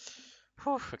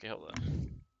 Whew. Okay, hold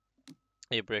on.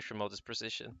 I need a break from all this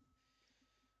precision.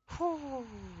 Whew.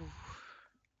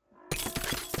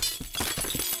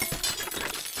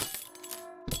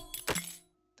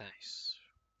 Nice.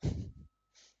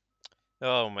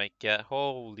 Oh my god.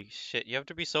 Holy shit. You have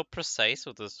to be so precise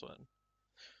with this one.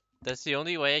 That's the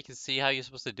only way I can see how you're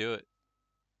supposed to do it.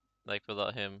 Like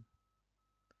without him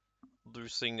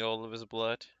losing all of his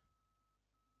blood.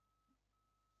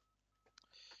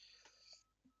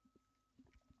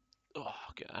 Oh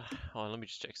god. Hold on, let me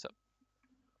just check something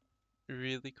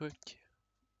really quick.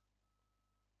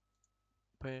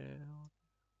 Well,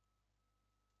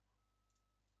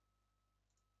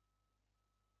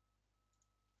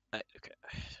 right, okay.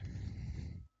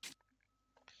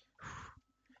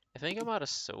 I think I'm out of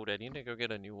soda. I need to go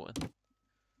get a new one.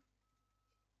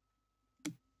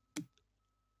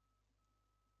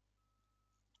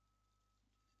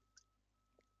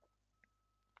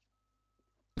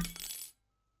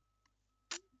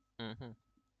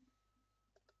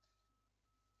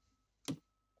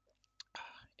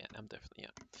 Yeah, I'm definitely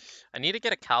I need to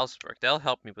get a Carlsberg. That'll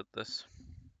help me with this.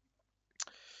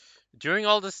 During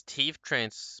all this teeth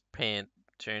transplant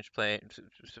change plane.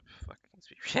 Fucking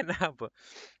speak right now, but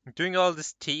doing all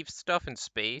this teeth stuff in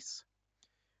space.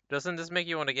 Doesn't this make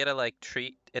you want to get a like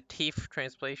a teeth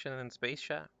transplantation in space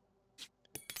shot?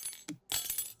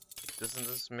 Doesn't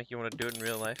this make you want to do it in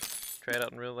real life? Try it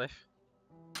out in real life?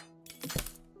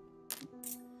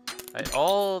 Alright,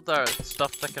 all the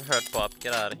stuff that can hurt Bob,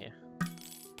 get out of here.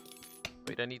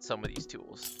 Wait, I need some of these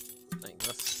tools. Like,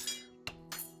 let's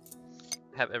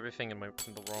have everything in the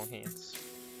wrong hands.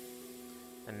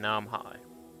 And now I'm high.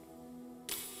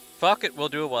 Fuck it, we'll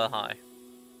do it while high.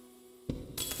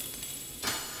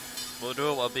 We'll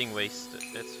do it while being wasted,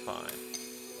 it's fine.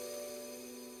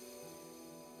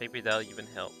 Maybe that'll even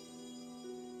help.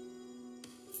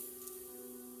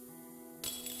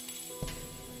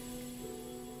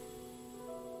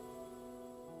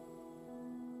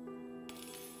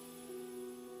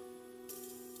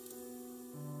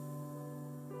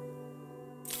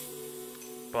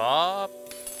 Bob,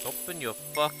 open your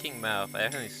fucking mouth. I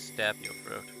accidentally stabbed your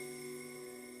throat.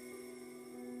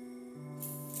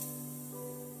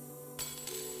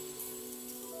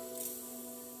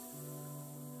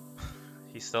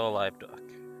 He's still alive, Doc.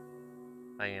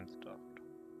 I am the doctor.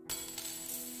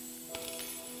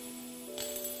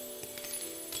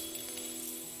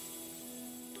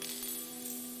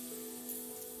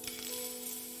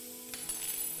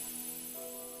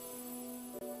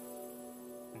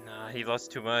 Nah, he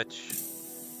lost too much.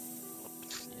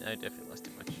 Yeah, I definitely lost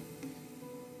too much.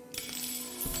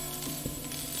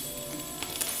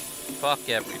 Fuck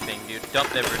everything, dude.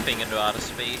 Dump everything into outer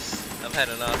space. I've had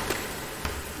enough.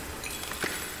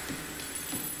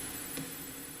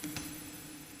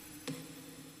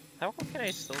 How can I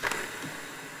still do it?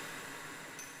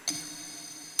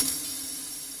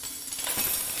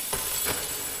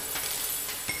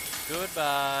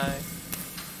 Goodbye.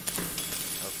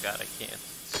 Oh god, I can't.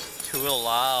 It's too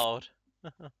loud.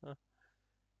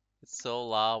 It's so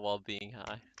loud while being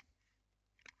high.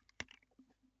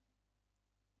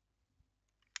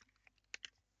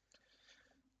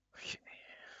 Okay.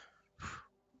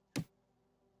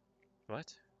 What?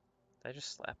 Did I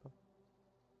just slap him?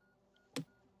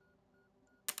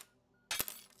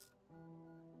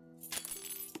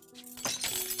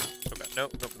 Oh god,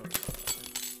 nope, nope, nope, nope.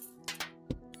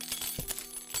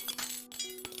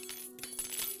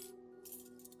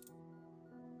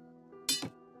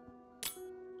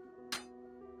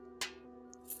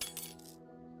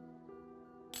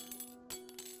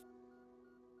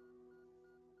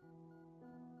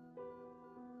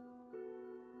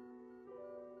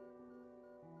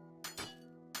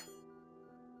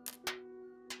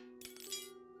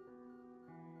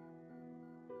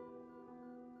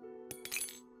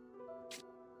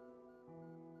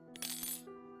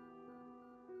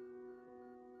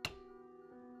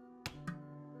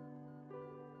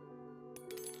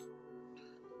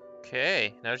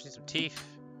 Okay, now I just need some teeth.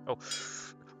 Oh.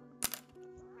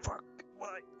 Fuck.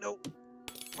 Why? No.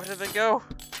 Where did they go?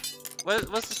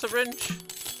 What's the syringe?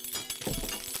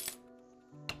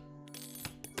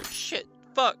 Shit.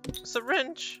 Fuck.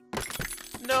 Syringe.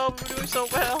 No, we were doing so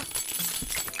well.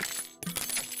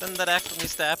 Then that accidentally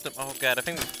stabbed him. Oh god, I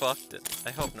think we fucked it.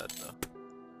 I hope not, though.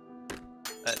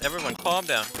 Everyone, calm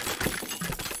down.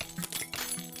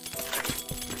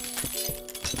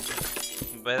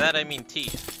 By that I mean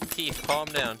teeth. Teeth, calm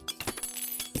down.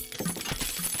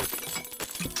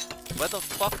 Where the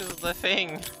fuck is the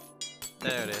thing?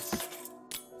 There it is.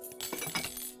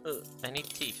 Ugh, I need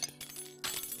teeth.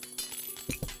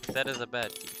 That is a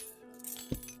bad teeth.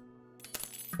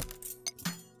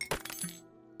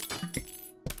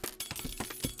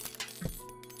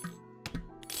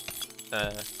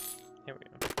 Here we go.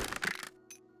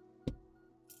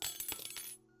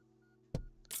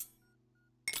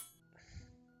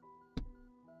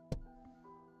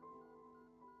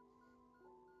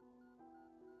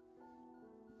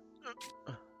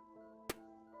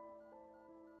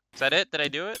 Is that it? Did I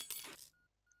do it?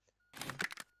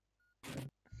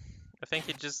 I think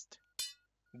it just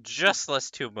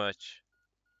lost too much.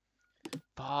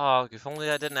 Fuck, if only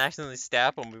I didn't accidentally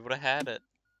stab him, we would have had it.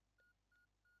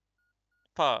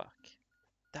 Fuck.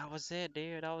 That was it,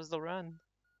 dude. That was the run.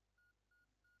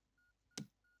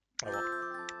 Oh well.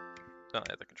 Oh,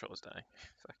 yeah, the controller's dying.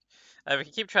 Fuck. We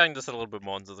can keep trying this a little bit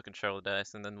more until the controller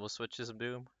dies, and then we'll switch to some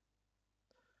Doom.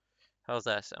 How's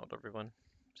that sound, everyone?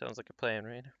 Sounds like a plan,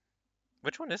 right?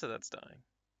 Which one is it that's dying?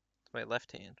 It's my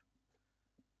left hand.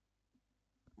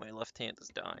 My left hand is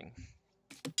dying.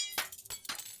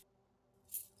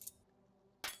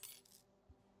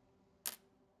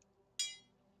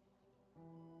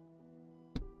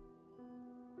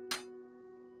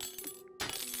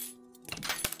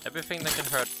 Everything that can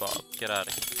hurt Bob, get out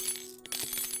of here.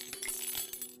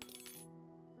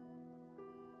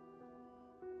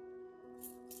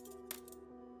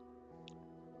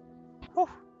 Whew.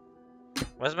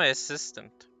 Where's my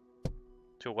assistant?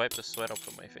 To wipe the sweat off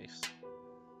of my face.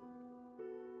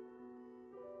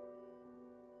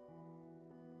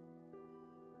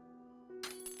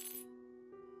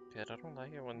 Yeah, I don't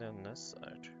like it when they're on this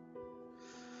side.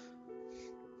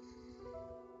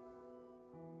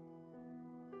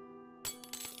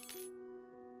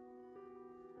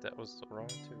 That was the wrong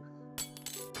tooth.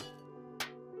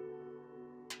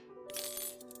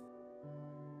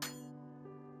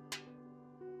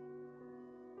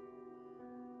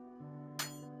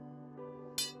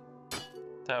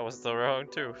 That was the wrong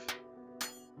tooth.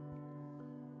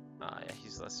 Ah, yeah,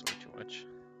 he's less way too much.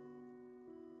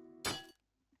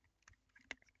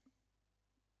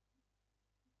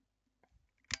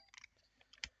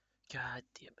 God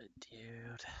damn it,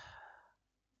 dude.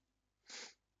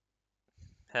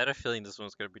 I had a feeling this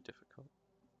one's gonna be difficult.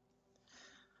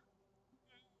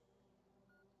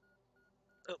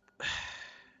 Oh.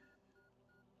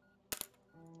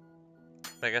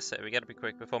 Like I said, we gotta be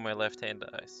quick before my left hand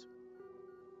dies.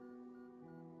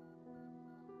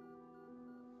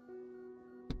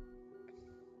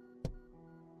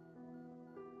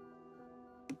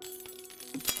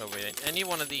 Oh wait, any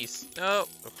one of these. Oh,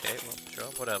 okay, well, sure,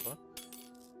 whatever.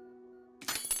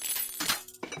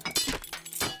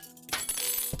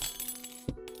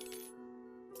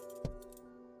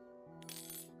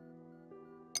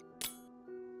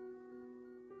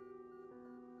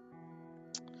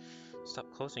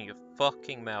 Stop closing your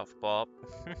fucking mouth, Bob.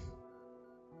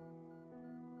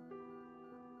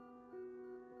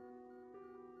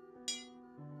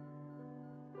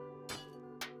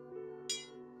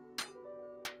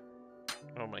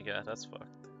 Oh my god, that's fucked.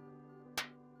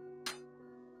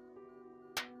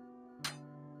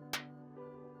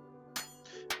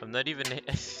 I'm not even.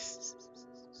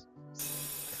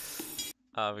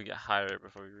 We got higher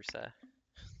before we reset.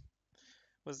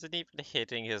 Wasn't even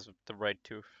hitting the right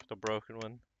tooth, the broken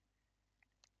one.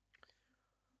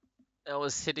 I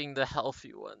was hitting the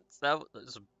healthy ones. That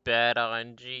was bad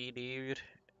RNG, dude.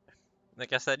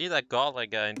 Like I said, I need that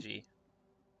godlike RNG.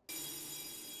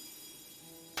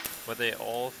 But they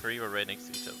all three were right next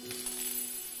to each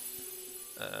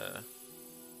other.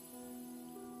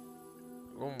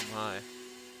 Oh my.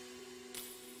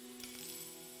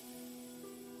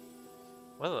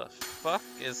 What the fuck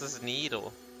is this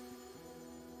needle?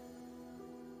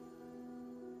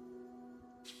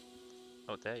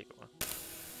 Oh, there you go.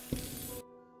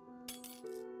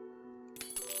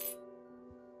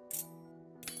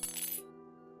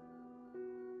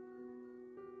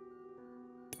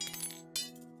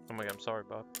 Oh my god, I'm sorry,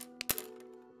 Bob.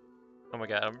 Oh my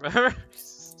god, I'm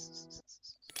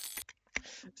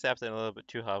Zapped in a little bit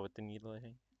too hard with the needle, I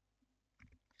think.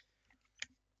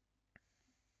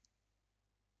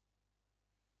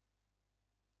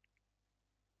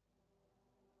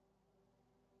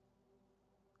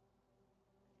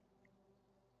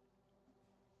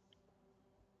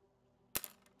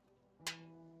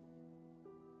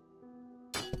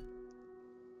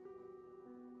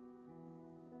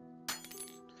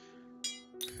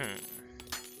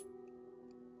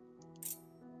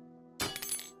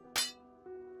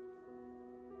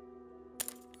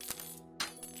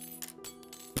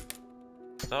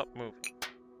 Stop moving.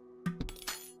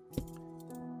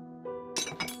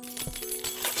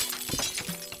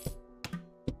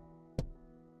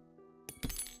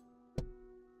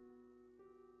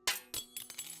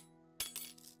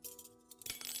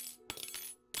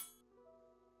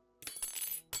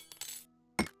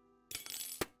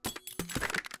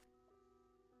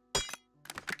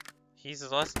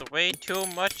 He's lost way too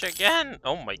much again!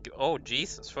 Oh my god, oh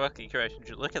Jesus fucking Christ, did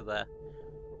you look at that?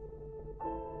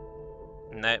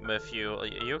 Nightmare fuel, are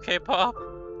you okay, Pop?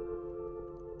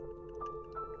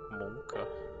 Monka.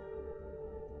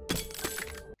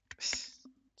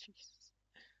 Jesus.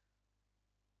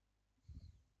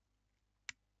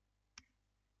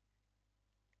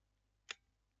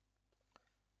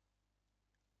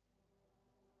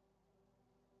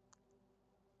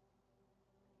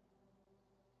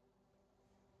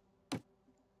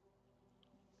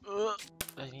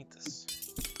 I need this.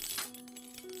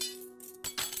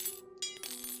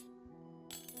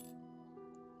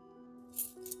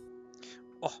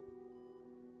 Oh!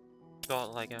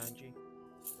 God, like RNG.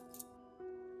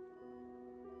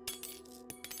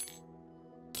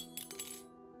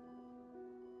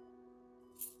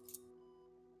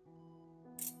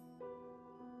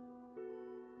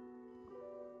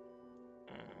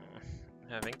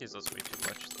 I think this is way too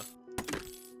much though.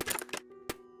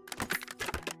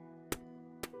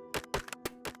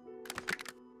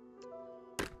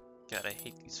 God, I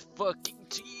hate these fucking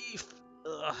teeth!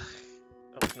 Ugh.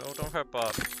 Oh no, don't hurt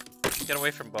Bob. Get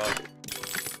away from Bob.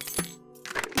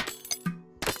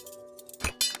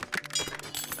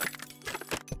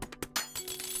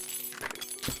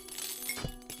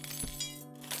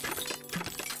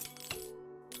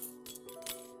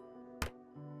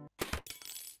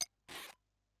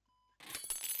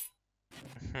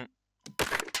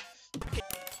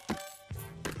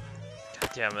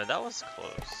 Damn it, that was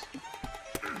close.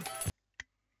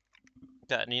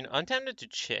 God, I mean, I'm tempted to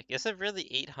check. Is it really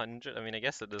 800? I mean, I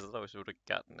guess it is. Otherwise, we would have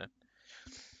gotten it.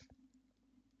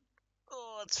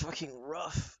 Oh, it's fucking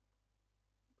rough.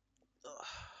 Ugh.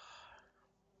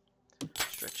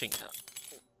 Stretching out.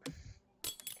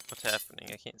 What's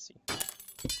happening? I can't see.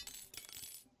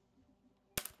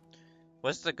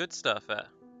 Where's the good stuff at?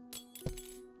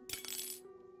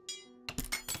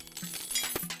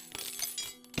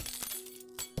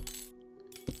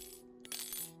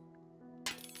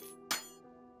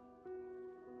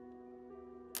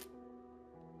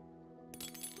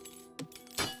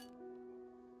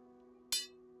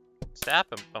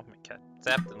 Zap him. Oh my god.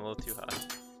 Zapped him a little too high.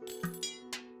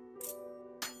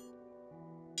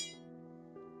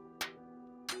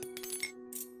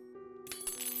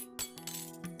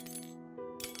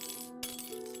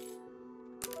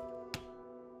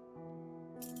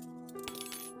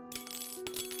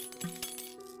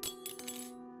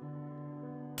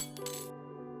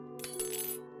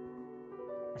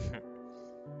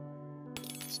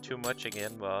 It's too much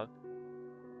again, Bob.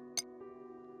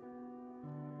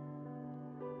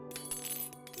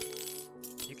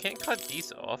 You can't cut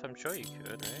these off. I'm sure you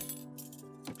could, right?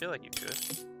 I feel like you could.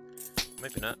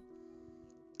 Maybe not.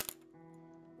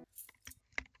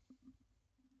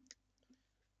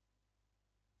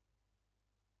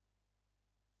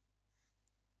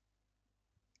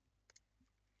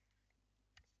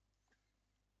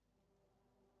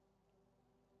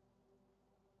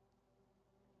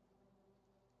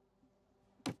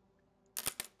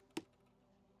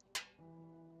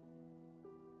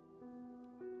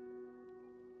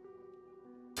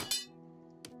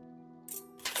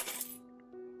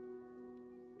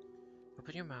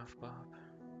 Open your mouth, Bob.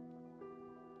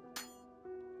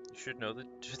 You should know the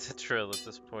drill at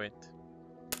this point.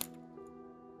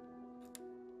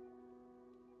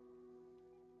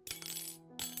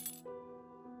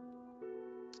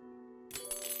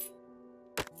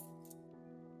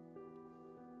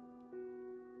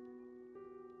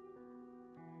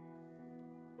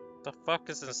 The fuck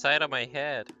is inside of my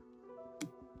head?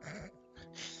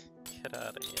 Get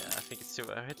out of here. I think it's too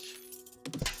much.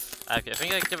 Okay, I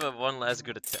think I give it one last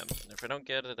good attempt. And if I don't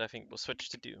get it, I think we'll switch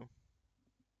to Doom.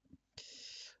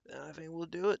 I think we'll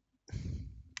do it.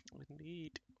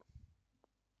 Indeed.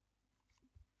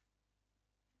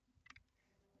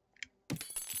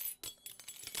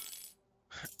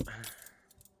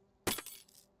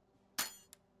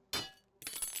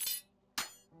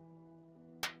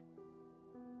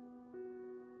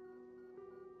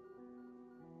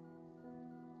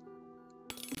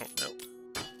 Oh, no.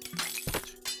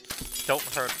 Don't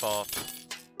hurt Bob.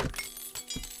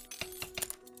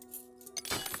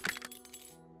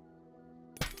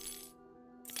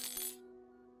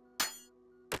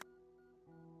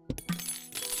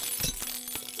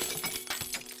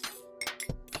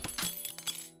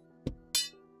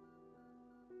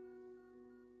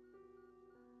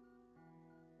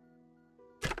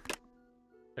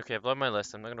 Okay, I've learned my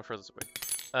lesson. I'm not gonna throw this away.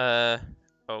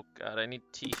 Oh god, I need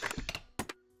teeth.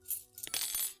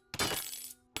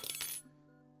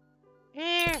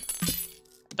 Here!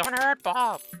 Don't hurt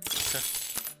Bob!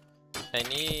 I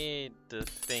need the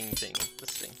thing.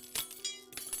 This thing.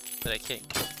 That I can't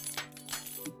kill.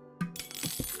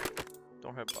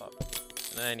 Don't hurt Bob.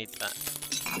 And then I need that.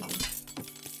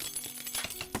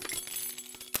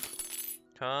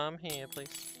 Come here, please.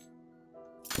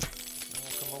 No,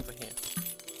 come over here.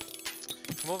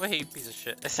 Come over here, you piece of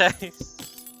shit. Oh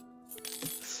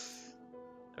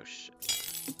shit.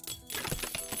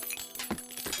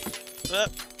 I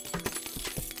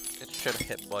just tried to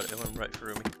hit butt, it went right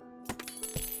through me.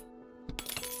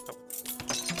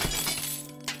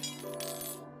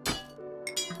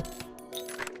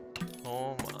 Oh.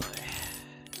 Oh my.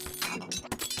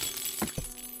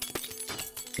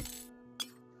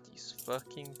 These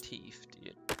fucking teeth,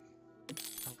 dude.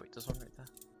 Oh wait, there's one right there.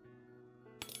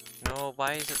 No,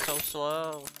 why is it so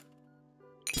slow?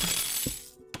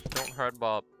 Don't hurt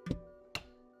Bob.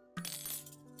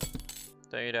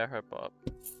 Don't you dare hurt Bob.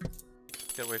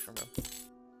 Get away from him.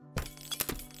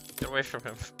 Get away from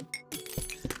him.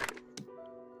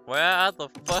 Where are the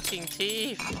fucking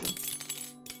teeth?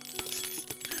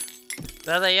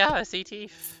 There they are, I see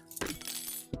teeth.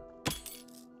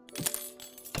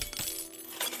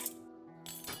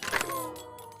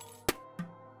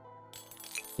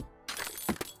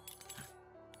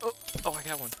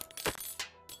 got one.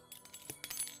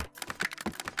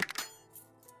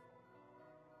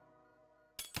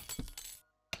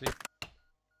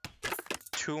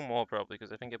 Two more probably,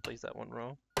 because I think I placed that one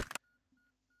wrong.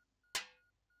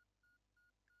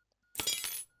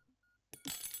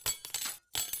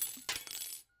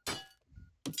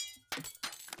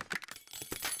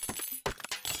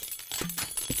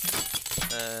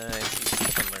 I see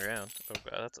something on the ground. Oh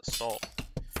god, that's assault.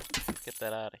 Get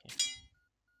that out of here.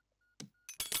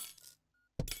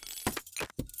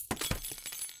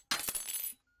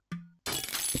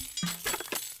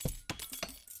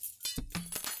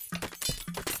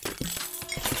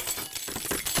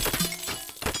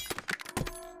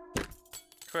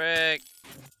 Craig!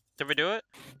 Did we do it?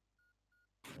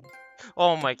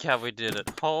 Oh my god, we did it.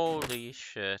 Holy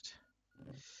shit.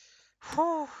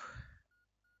 Whew.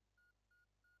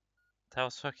 That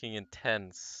was fucking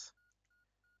intense.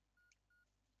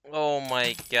 Oh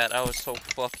my god, I was so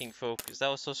fucking focused. That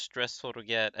was so stressful to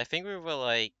get. I think we were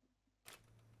like...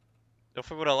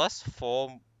 If we would have lost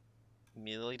 4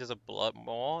 milliliters of blood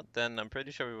more, then I'm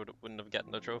pretty sure we wouldn't have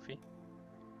gotten the trophy.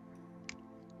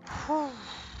 Whew.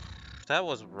 That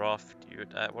was rough,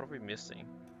 dude. What are we missing?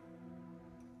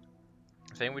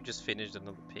 I think we just finished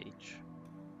another page.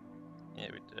 Yeah,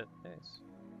 we did. Nice.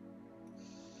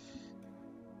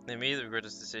 I immediately regret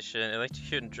this decision.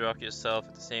 Electrocute and drug yourself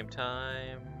at the same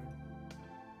time.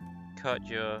 Cut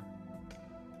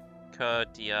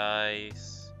the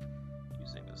eyes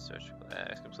using the surgical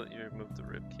axe. Completely remove the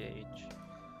rib cage.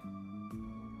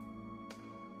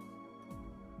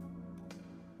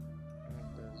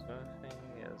 There's nothing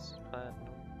else. Platinum.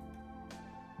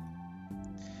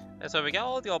 Yeah, so we got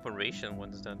all the operation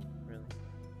ones done, really.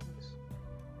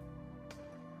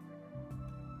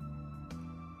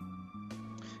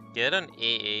 Get an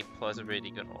AA plus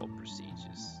rating on all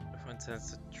procedures. Everyone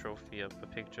sends a trophy of a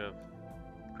picture of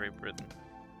Great Britain.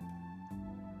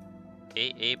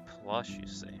 AA plus, you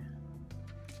say?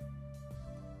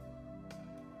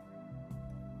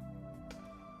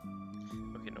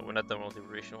 Okay, no, we're not done with all the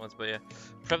operation ones, but yeah,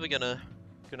 probably gonna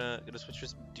switch to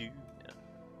some Doom now.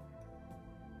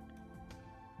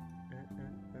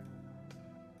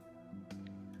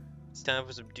 It's time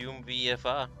for some Doom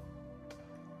VFR.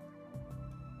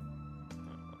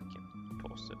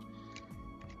 Post it.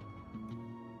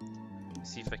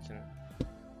 See if I can.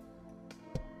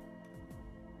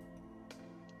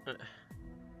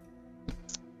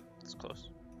 It's close.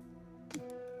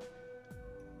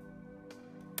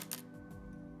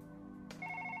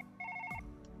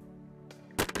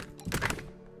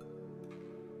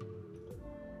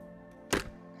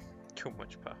 Too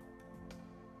much power.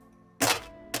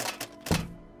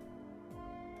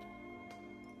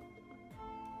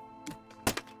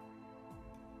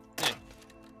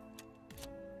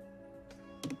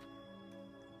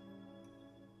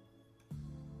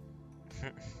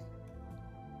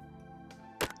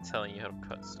 Telling you how to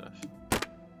cut stuff.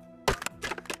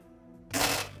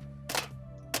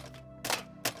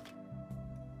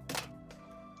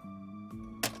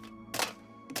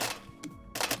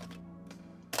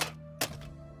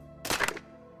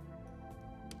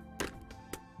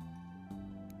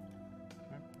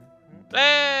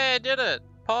 Hey, I did it!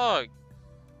 Pog!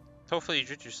 Hopefully you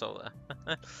did yourself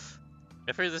there.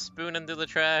 I threw the spoon into the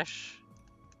trash.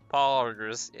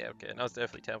 Poggers. Yeah, okay, now it's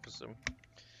definitely time for some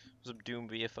Doom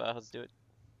VFR. Let's do it.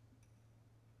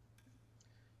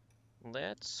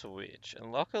 Let's switch.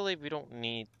 And luckily we don't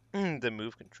need the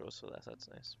move controls for that. That's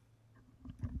nice.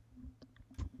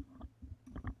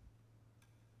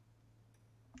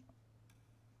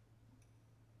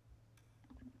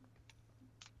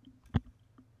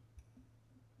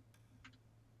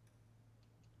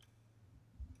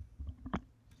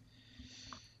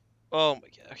 Oh my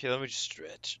god. Okay, let me just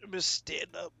stretch. I'm gonna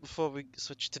stand up before we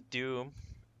switch to Doom.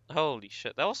 Holy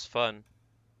shit, that was fun.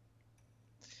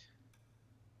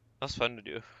 That was fun to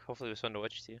do. Hopefully it was fun to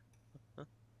watch too. Huh?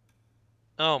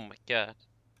 Oh my god.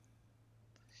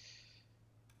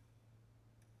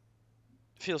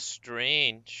 Feels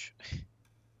strange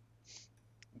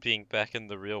being back in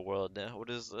the real world now. What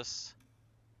is this?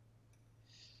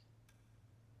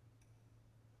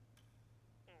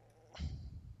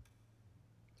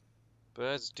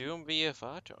 But it's Doom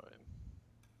VFR time.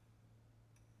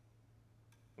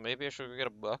 Maybe I should go get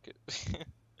a bucket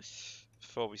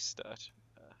before we start.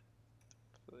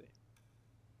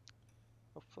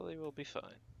 Hopefully we'll be fine.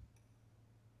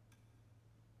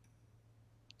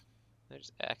 I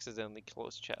just accidentally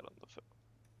closed chat on the phone.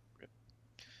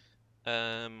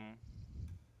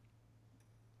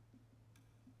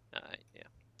 Yeah.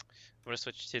 I'm gonna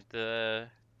switch to the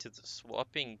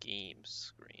swapping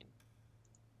games screen.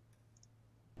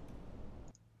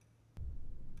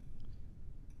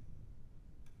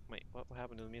 Wait, what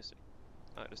happened to the music?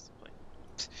 Oh, it is still playing.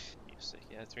 Music,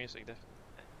 yeah, it's music, definitely.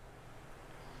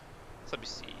 So let me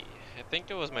see. I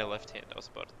think it was my left hand. I was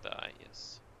about to die,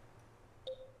 yes.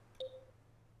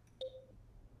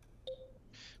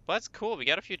 But that's cool, we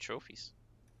got a few trophies.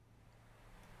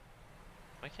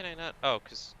 Why can I not? Oh,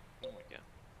 cause, oh my god.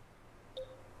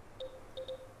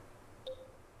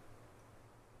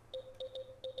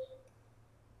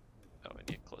 Oh, I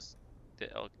need to close the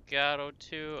Elgato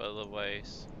too,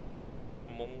 otherwise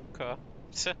Monka.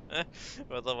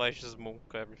 Otherwise just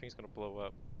Monka, everything's gonna blow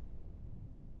up.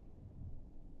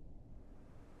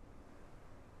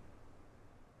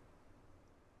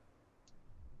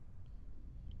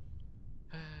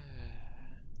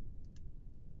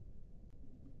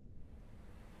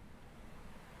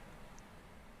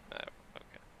 Oh,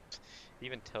 okay. It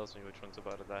even tells me which one's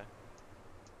about to die.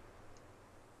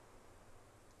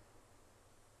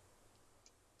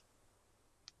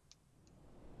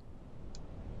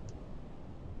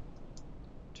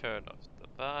 Turn off the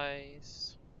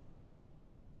device.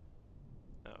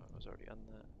 Oh, I was already on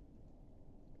that.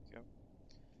 There we go.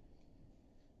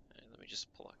 And let me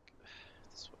just plug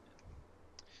this one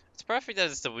in. It's perfect that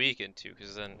it's the weekend too,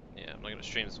 because then, yeah, I'm not gonna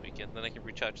stream this weekend. Then I can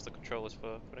recharge the controllers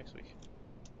for next week.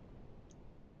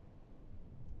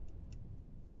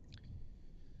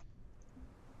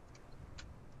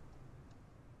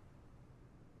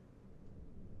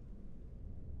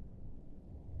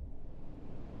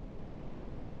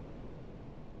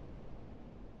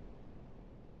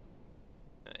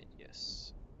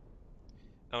 Yes.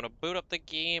 I'm gonna boot up the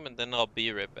game and then I'll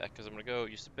be right back because I'm gonna go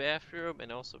use the bathroom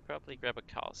and also probably grab a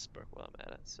Carlsberg while I'm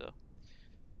at it. So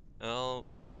I'll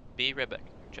be right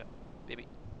back. Chat, baby.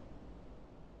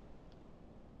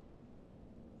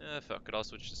 Fuck it, I'll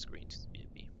switch the screen to be